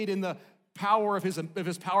displayed in the power of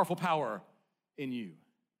his powerful power in you.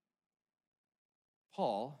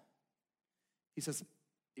 Paul, he says,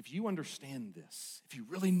 if you understand this, if you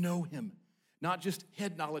really know him, not just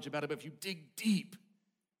head knowledge about it, but if you dig deep,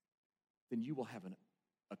 then you will have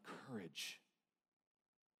a courage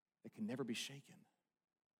that can never be shaken.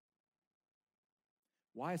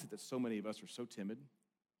 Why is it that so many of us are so timid,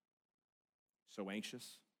 so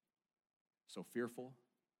anxious, so fearful,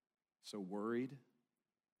 so worried?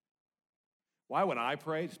 Why, when I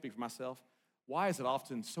pray, to speak for myself, why is it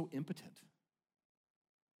often so impotent?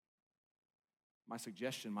 My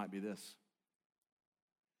suggestion might be this.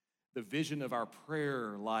 The vision of our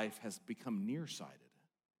prayer life has become nearsighted.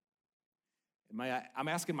 I'm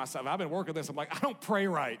asking myself, I've been working this, I'm like, I don't pray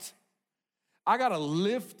right. I gotta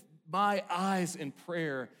lift my eyes in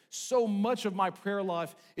prayer. So much of my prayer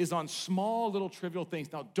life is on small little trivial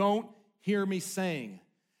things. Now, don't hear me saying,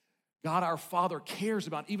 God our Father cares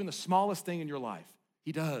about even the smallest thing in your life.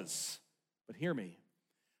 He does. But hear me.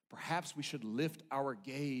 Perhaps we should lift our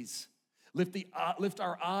gaze, lift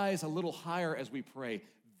our eyes a little higher as we pray.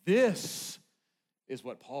 This is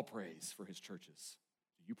what Paul prays for his churches.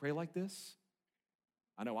 Do you pray like this?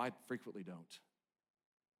 I know I frequently don't.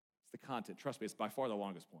 It's the content. Trust me, it's by far the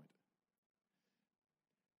longest point.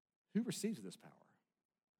 Who receives this power?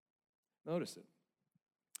 Notice it.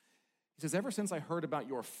 He says, ever since I heard about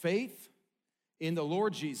your faith in the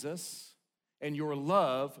Lord Jesus and your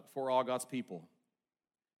love for all God's people.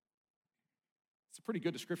 It's a pretty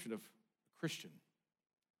good description of a Christian.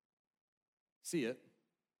 See it?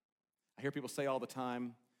 I hear people say all the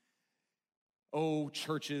time, oh,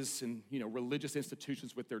 churches and religious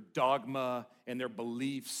institutions with their dogma and their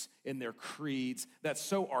beliefs and their creeds, that's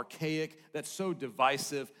so archaic, that's so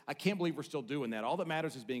divisive. I can't believe we're still doing that. All that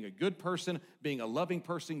matters is being a good person, being a loving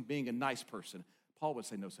person, being a nice person. Paul would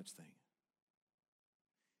say no such thing.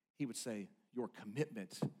 He would say your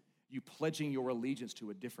commitment, you pledging your allegiance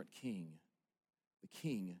to a different king, the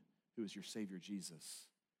king who is your Savior, Jesus.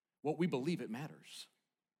 What we believe, it matters.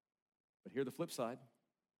 But here's the flip side.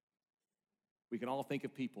 We can all think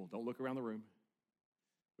of people. Don't look around the room.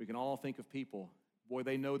 We can all think of people. Boy,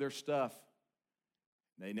 they know their stuff.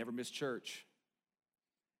 They never miss church.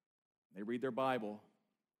 They read their Bible.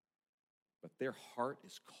 But their heart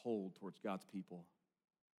is cold towards God's people.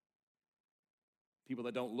 People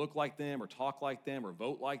that don't look like them or talk like them or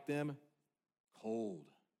vote like them, cold.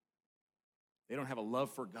 They don't have a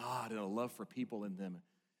love for God and a love for people in them.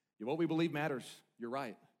 What we believe matters. You're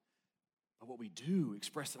right. But what we do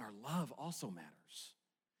expressed in our love also matters.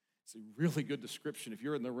 It's a really good description. If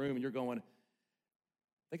you're in the room and you're going, I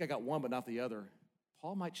think I got one but not the other,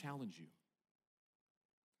 Paul might challenge you.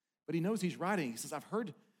 But he knows he's writing. He says, I've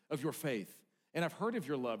heard of your faith and I've heard of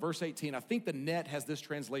your love. Verse 18, I think the net has this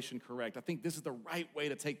translation correct. I think this is the right way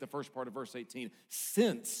to take the first part of verse 18.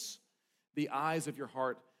 Since the eyes of your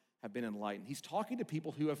heart have been enlightened. He's talking to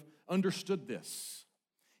people who have understood this.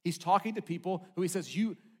 He's talking to people who he says,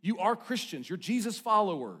 you are Christians, you're Jesus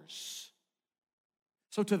followers.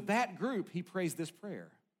 So to that group, he prays this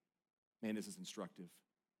prayer. Man, this is instructive.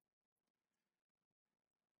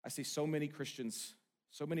 I see so many Christians,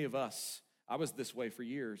 so many of us, I was this way for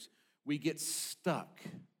years, we get stuck.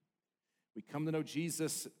 We come to know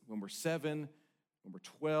Jesus when we're 7, when we're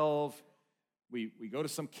 12, we go to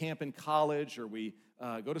some camp in college, or we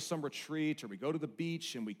go to some retreat, or we go to the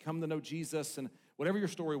beach, and we come to know Jesus, and whatever your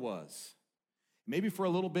story was. Maybe for a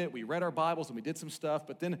little bit, we read our Bibles and we did some stuff,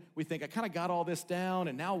 but then we think, I kind of got all this down,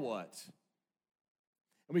 and now what?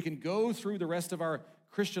 And we can go through the rest of our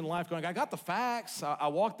Christian life going, I got the facts, I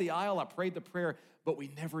walked the aisle, I prayed the prayer, but we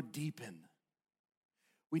never deepen.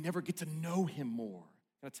 We never get to know him more.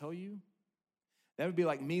 Can I tell you? That would be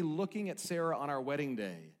like me looking at Sarah on our wedding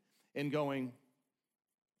day and going,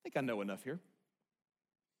 I think I know enough here.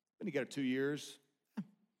 Been together 2 years.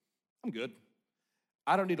 I'm good.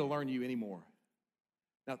 I don't need to learn you anymore.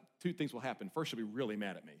 Now, two things will happen. First, she'll be really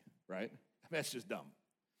mad at me, right? That's just dumb.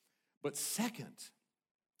 But second,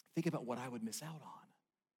 think about what I would miss out on.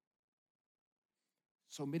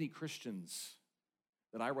 So many Christians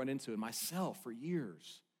that I run into, and myself for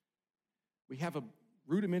years, we have a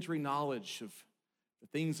rudimentary knowledge of the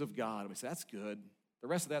things of God. We say, that's good. The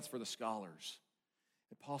rest of that's for the scholars.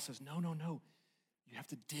 And Paul says, no. You have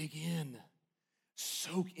to dig in,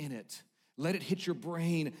 soak in it. Let it hit your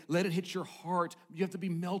brain. Let it hit your heart. You have to be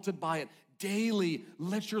melted by it daily.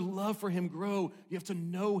 Let your love for him grow. You have to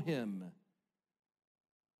know him.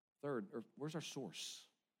 Third, where's our source?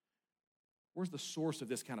 Where's the source of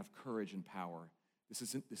this kind of courage and power? This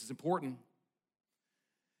is important.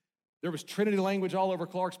 There was Trinity language all over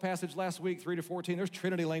Clark's passage last week, 3-14. There's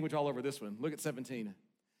Trinity language all over this one. Look at 17.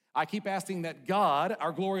 I keep asking that God,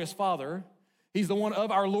 our glorious Father, he's the one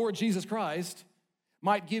of our Lord Jesus Christ,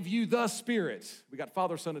 might give you the Spirit. We got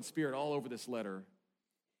Father, Son, and Spirit all over this letter.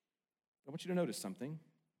 I want you to notice something.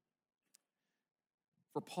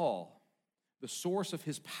 For Paul, the source of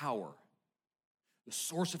his power, the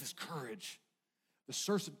source of his courage, the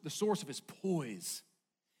source of his poise,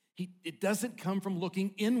 it doesn't come from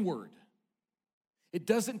looking inward. It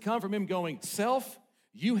doesn't come from him going, self,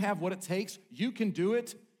 you have what it takes, you can do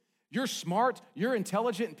it, you're smart, you're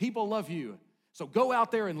intelligent, and people love you. So go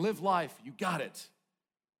out there and live life, you got it.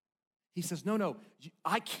 He says, no,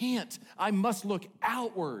 I can't. I must look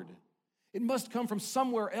outward. It must come from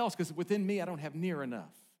somewhere else because within me I don't have near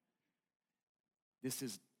enough. This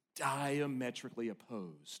is diametrically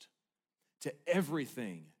opposed to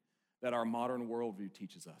everything that our modern worldview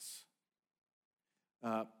teaches us.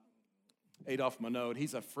 Adolphe Monod,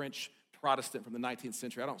 he's a French Protestant from the 19th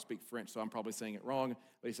century. I don't speak French, so I'm probably saying it wrong,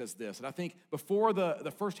 but he says this. And I think before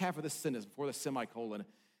the first half of this sentence, before the semicolon,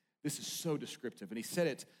 this is so descriptive. And he said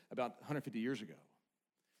it about 150 years ago.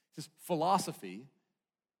 He says, philosophy,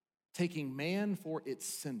 taking man for its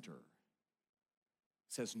center,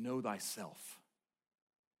 says, know thyself.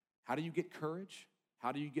 How do you get courage?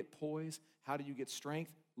 How do you get poise? How do you get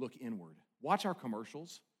strength? Look inward. Watch our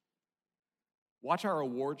commercials. Watch our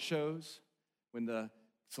award shows when the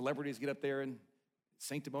celebrities get up there and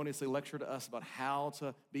sanctimoniously lecture to us about how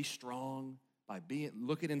to be strong by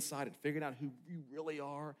looking inside and figuring out who you really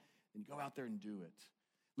are, and go out there and do it.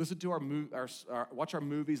 Listen to watch our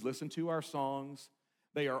movies, listen to our songs.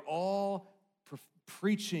 They are all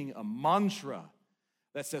preaching a mantra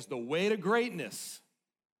that says the way to greatness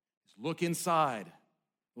is look inside,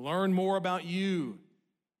 learn more about you,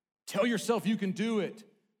 tell yourself you can do it,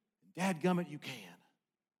 and dadgummit, you can.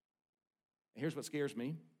 And here's what scares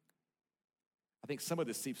me. I think some of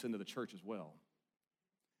this seeps into the church as well.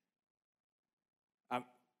 I'm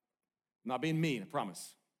not being mean, I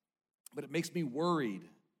promise. But it makes me worried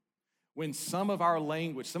when some of our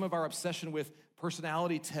language, some of our obsession with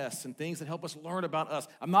personality tests and things that help us learn about us,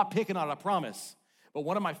 I'm not picking on it, I promise. But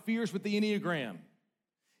one of my fears with the Enneagram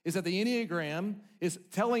is that the Enneagram is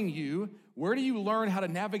telling you, where do you learn how to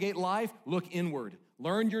navigate life? Look inward.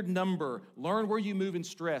 Learn your number. Learn where you move in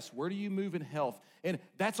stress. Where do you move in health? And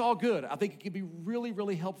that's all good. I think it can be really,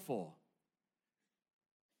 really helpful.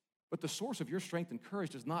 But the source of your strength and courage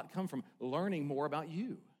does not come from learning more about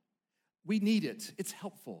you. We need it. It's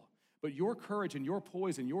helpful. But your courage and your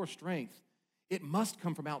poise and your strength, it must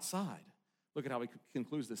come from outside. Look at how he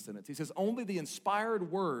concludes this sentence. He says, only the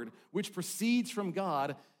inspired word which proceeds from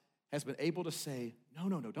God has been able to say, no,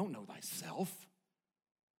 don't know thyself.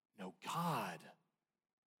 Know God.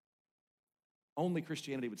 Only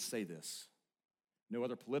Christianity would say this. No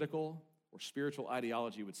other political or spiritual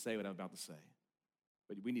ideology would say what I'm about to say.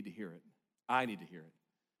 But we need to hear it. I need to hear it.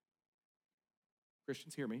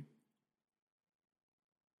 Christians, hear me.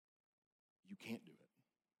 You can't do it.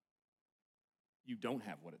 You don't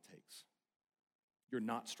have what it takes. You're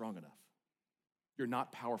not strong enough. You're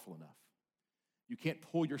not powerful enough. You can't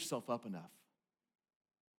pull yourself up enough.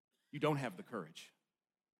 You don't have the courage.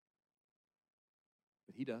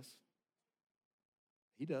 But he does.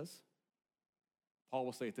 He does. Paul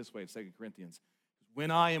will say it this way in 2 Corinthians.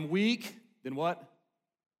 When I am weak, then what?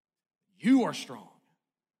 You are strong.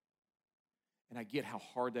 And I get how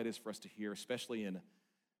hard that is for us to hear, especially in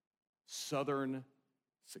southern,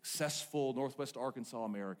 successful Northwest Arkansas,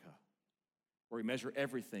 America, where we measure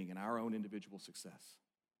everything in our own individual success.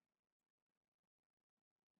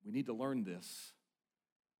 We need to learn this.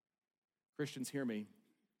 Christians, hear me.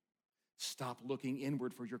 Stop looking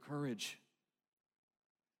inward for your courage.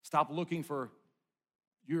 Stop looking for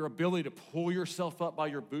your ability to pull yourself up by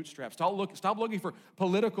your bootstraps. Stop looking for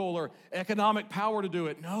political or economic power to do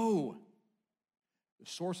it. No. The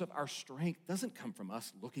source of our strength doesn't come from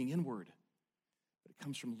us looking inward, but it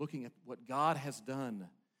comes from looking at what God has done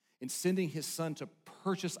in sending his son to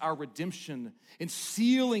purchase our redemption and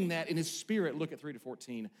sealing that in his spirit. Look at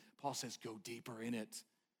 3-14. Paul says, go deeper in it.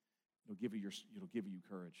 It'll give you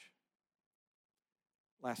courage.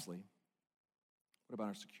 Lastly, what about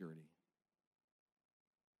our security?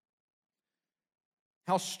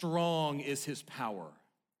 How strong is his power?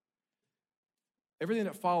 Everything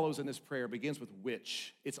that follows in this prayer begins with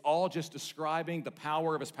which. It's all just describing the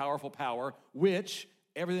power of his powerful power, which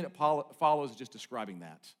everything that follows is just describing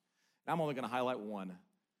that. And I'm only going to highlight one.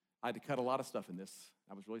 I had to cut a lot of stuff in this.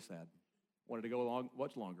 I was really sad. Wanted to go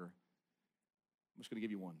much longer. I'm just going to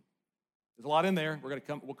give you one. There's a lot in there.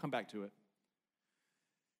 We'll come back to it.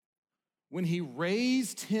 When he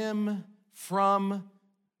raised him from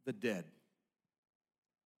the dead.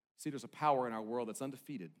 See, there's a power in our world that's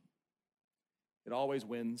undefeated. It always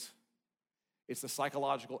wins. It's the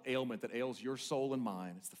psychological ailment that ails your soul and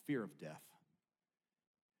mine. It's the fear of death.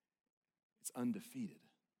 It's undefeated.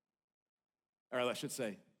 Or I should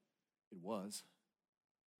say, it was.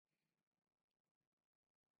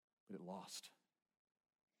 But it lost.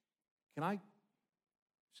 Can I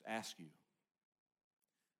just ask you,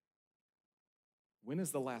 when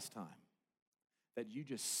is the last time that you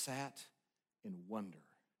just sat in wonder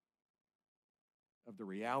of the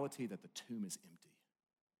reality that the tomb is empty?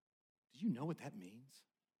 Do you know what that means?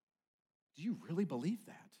 Do you really believe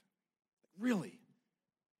that? Really?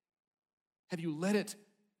 Have you let it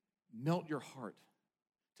melt your heart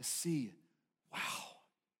to see, wow,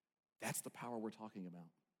 that's the power we're talking about?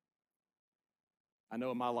 I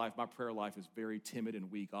know in my life, my prayer life is very timid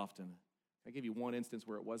and weak often. Can I give you one instance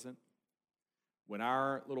where it wasn't? When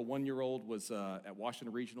our little 1-year-old was at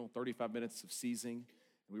Washington Regional, 35 minutes of seizing,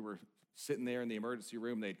 and we were sitting there in the emergency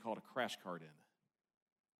room, they had called a crash cart in.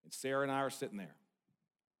 And Sarah and I are sitting there.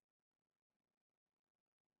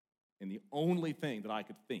 And the only thing that I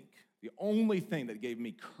could think, the only thing that gave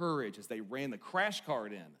me courage as they ran the crash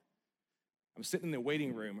cart in, I'm sitting in the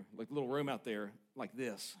waiting room, like a little room out there, like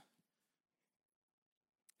this.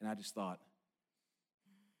 And I just thought,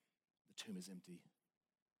 the tomb is empty.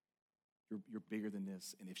 You're bigger than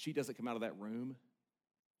this. And if she doesn't come out of that room,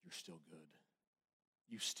 you're still good.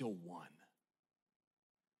 You still won.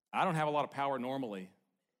 I don't have a lot of power normally,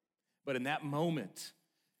 but in that moment,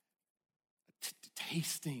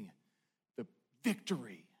 tasting the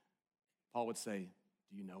victory, Paul would say,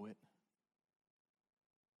 do you know it?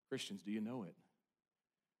 Christians, do you know it?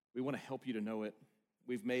 We want to help you to know it.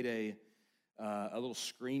 We've made a little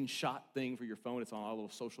screenshot thing for your phone. It's on all little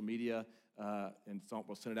social media, and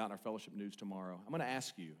we'll send it out in our fellowship news tomorrow. I'm going to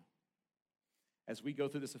ask you, as we go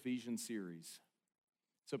through this Ephesians series,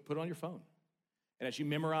 so put it on your phone. And as you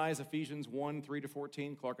memorize Ephesians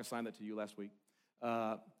 1:3-14, Clark assigned that to you last week,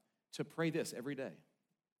 to pray this every day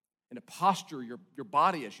and to posture your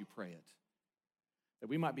body as you pray it, that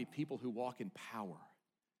we might be people who walk in power,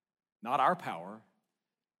 not our power,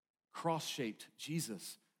 cross-shaped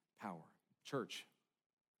Jesus' power. Church,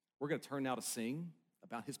 we're going to turn now to sing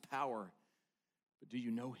about his power, but do you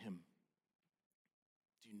know him?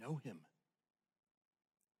 Do you know him?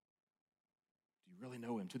 Do you really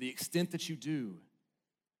know him? To the extent that you do,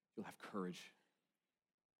 you'll have courage.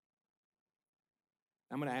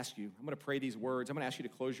 I'm going to ask you, I'm going to pray these words. I'm going to ask you to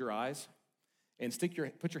close your eyes and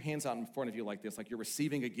put your hands out in front of you like this, like you're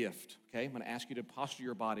receiving a gift, okay? I'm going to ask you to posture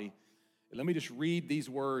your body. And let me just read these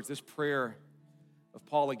words, this prayer of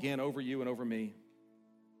Paul again over you and over me.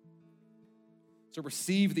 So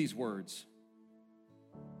receive these words.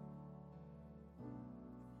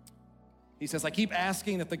 He says, I keep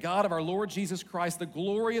asking that the God of our Lord Jesus Christ, the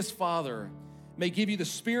glorious Father, may give you the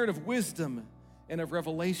spirit of wisdom and of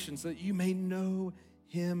revelation so that you may know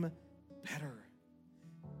him better.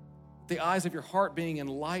 The eyes of your heart being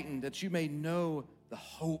enlightened, that you may know the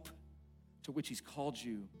hope to which he's called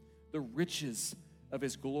you, the riches of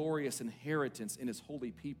his glorious inheritance in his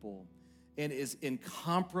holy people, and his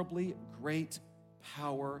incomparably great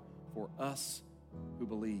power for us who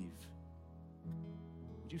believe.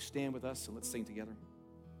 Would you stand with us and let's sing together?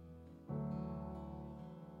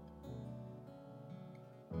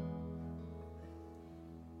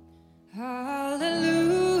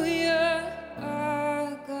 Hallelujah,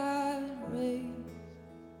 our God reigns.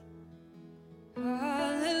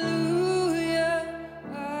 Hallelujah,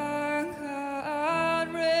 our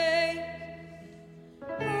God reigns.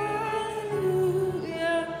 Hallelujah,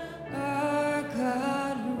 our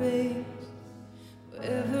God reigns.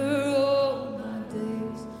 Forever all my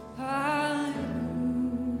days. Hallelujah.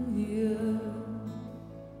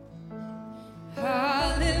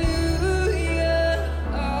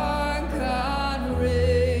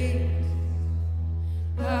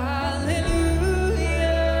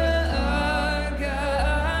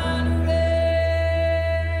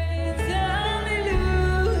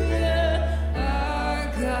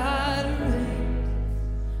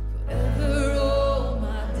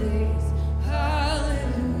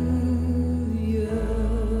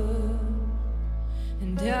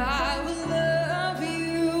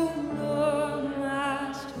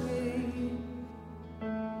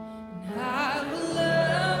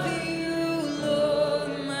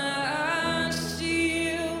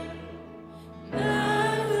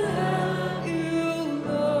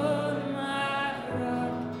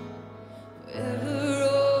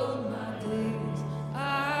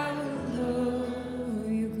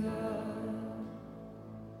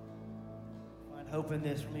 open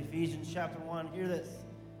this from Ephesians chapter 1. Hear this.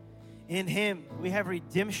 In him we have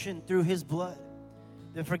redemption through his blood,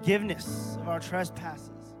 the forgiveness of our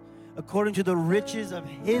trespasses, according to the riches of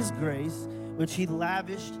his grace, which he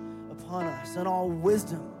lavished upon us in all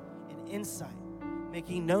wisdom and insight,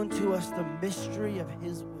 making known to us the mystery of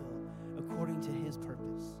his will, according to his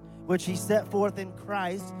purpose, which he set forth in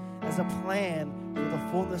Christ as a plan for the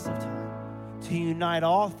fullness of time, to unite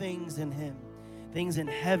all things in him, things in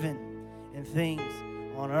heaven and things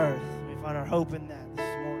on earth. We find our hope in that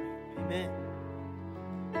this morning. Amen.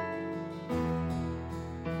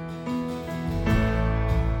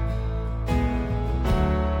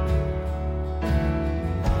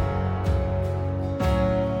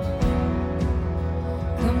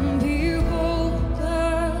 Come behold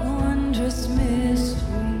the wondrous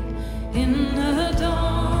mystery in the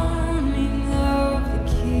dawning of the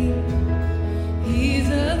King. He's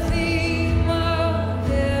the theme of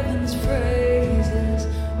heaven's praises,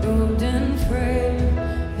 robed in frail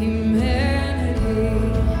humanity.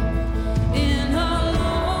 In our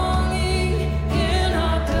longing, in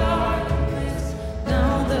our darkness,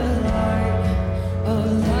 now the light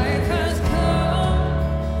of life has come.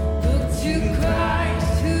 Look to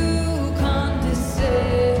Christ who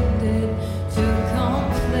condescended to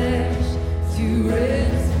come flesh to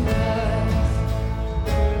ransom us.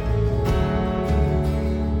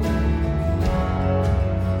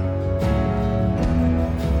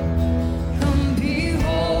 Come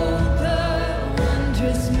behold the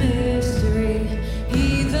wondrous mystery.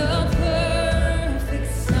 He the perfect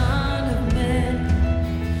Son of Man.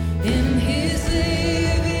 In his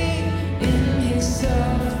living, in his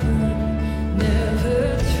suffering, never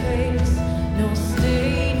trace, no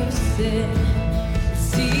stain of sin.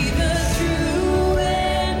 See the true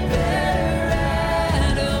and better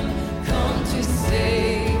Adam come to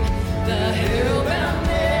save the hell-bound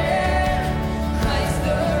man. Christ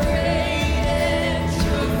the great and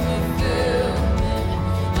true fulfillment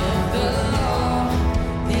of the law,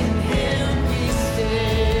 in him we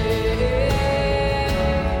stand.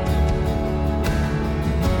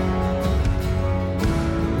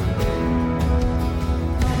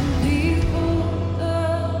 Come behold the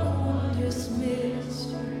wondrous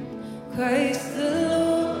mystery, Christ the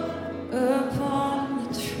Lord upon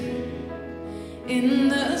the tree. In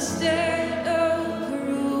the stead of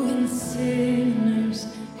ruined sinners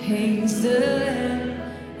hangs the Lamb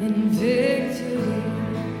in victory.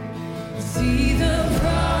 See the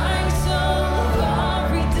price of our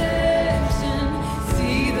redemption.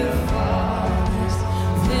 See the Father's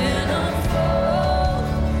plan unfold,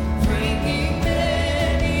 bringing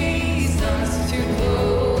many sons to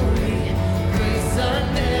glory. Grace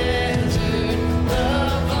unmeasured,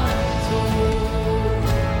 love untold.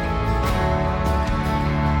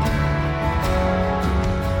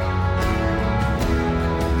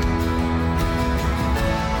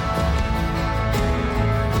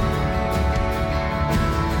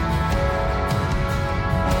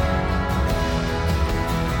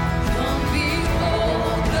 Come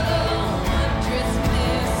behold the wondrous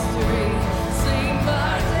mystery, slain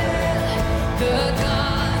by death, the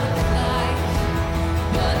God of life.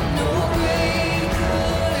 But no grave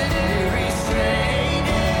could restrain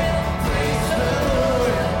him. Praise the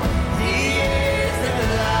Lord, he is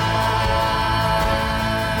alive.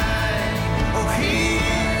 Oh, he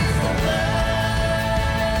is alive.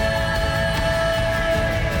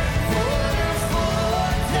 For the foretaste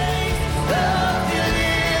of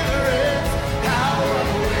deliverance, power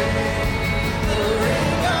wavering on hope.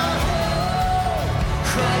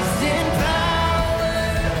 Christ in power,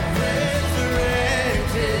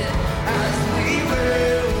 resurrected, as we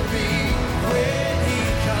will be when he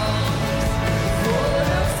comes. For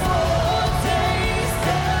the foretaste of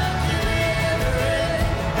deliverance,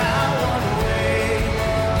 power wavering on hope.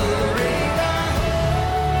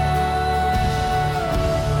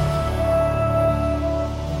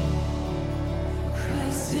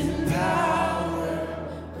 Christ in power,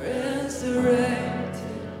 resurrected,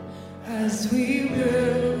 as we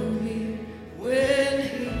will be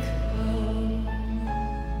when he comes.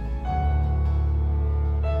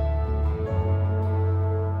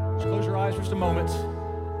 Just close your eyes for just a moment.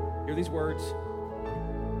 Hear these words.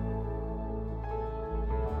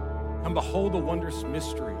 Come behold the wondrous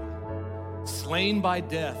mystery. Slain by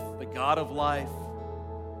death, the God of life.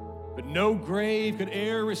 But no grave could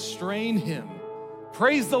e'er restrain him.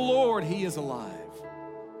 Praise the Lord, he is alive.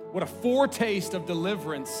 What a foretaste of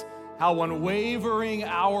deliverance, how unwavering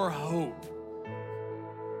our hope.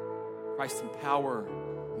 Christ in power,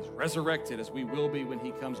 he's resurrected as we will be when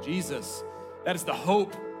he comes. Jesus, that is the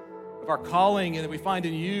hope of our calling and that we find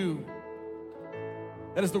in you.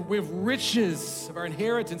 That is we have riches of our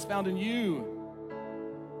inheritance found in you.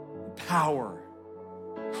 Power,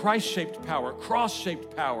 Christ-shaped power,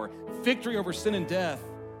 cross-shaped power, victory over sin and death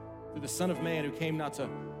through the Son of Man who came not to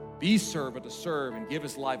be served, but to serve and give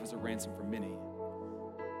his life as a ransom for many.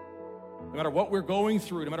 No matter what we're going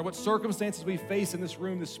through, no matter what circumstances we face in this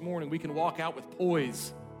room this morning, we can walk out with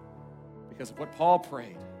poise because of what Paul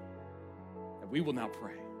prayed, that we will now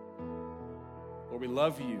pray. Lord, we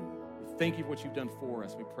love you. We thank you for what you've done for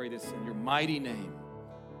us. We pray this in your mighty name.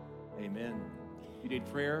 Amen. If you need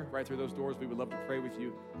prayer right through those doors, we would love to pray with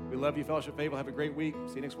you. We love you, Fellowship Fayetteville. Have a great week.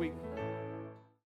 See you next week.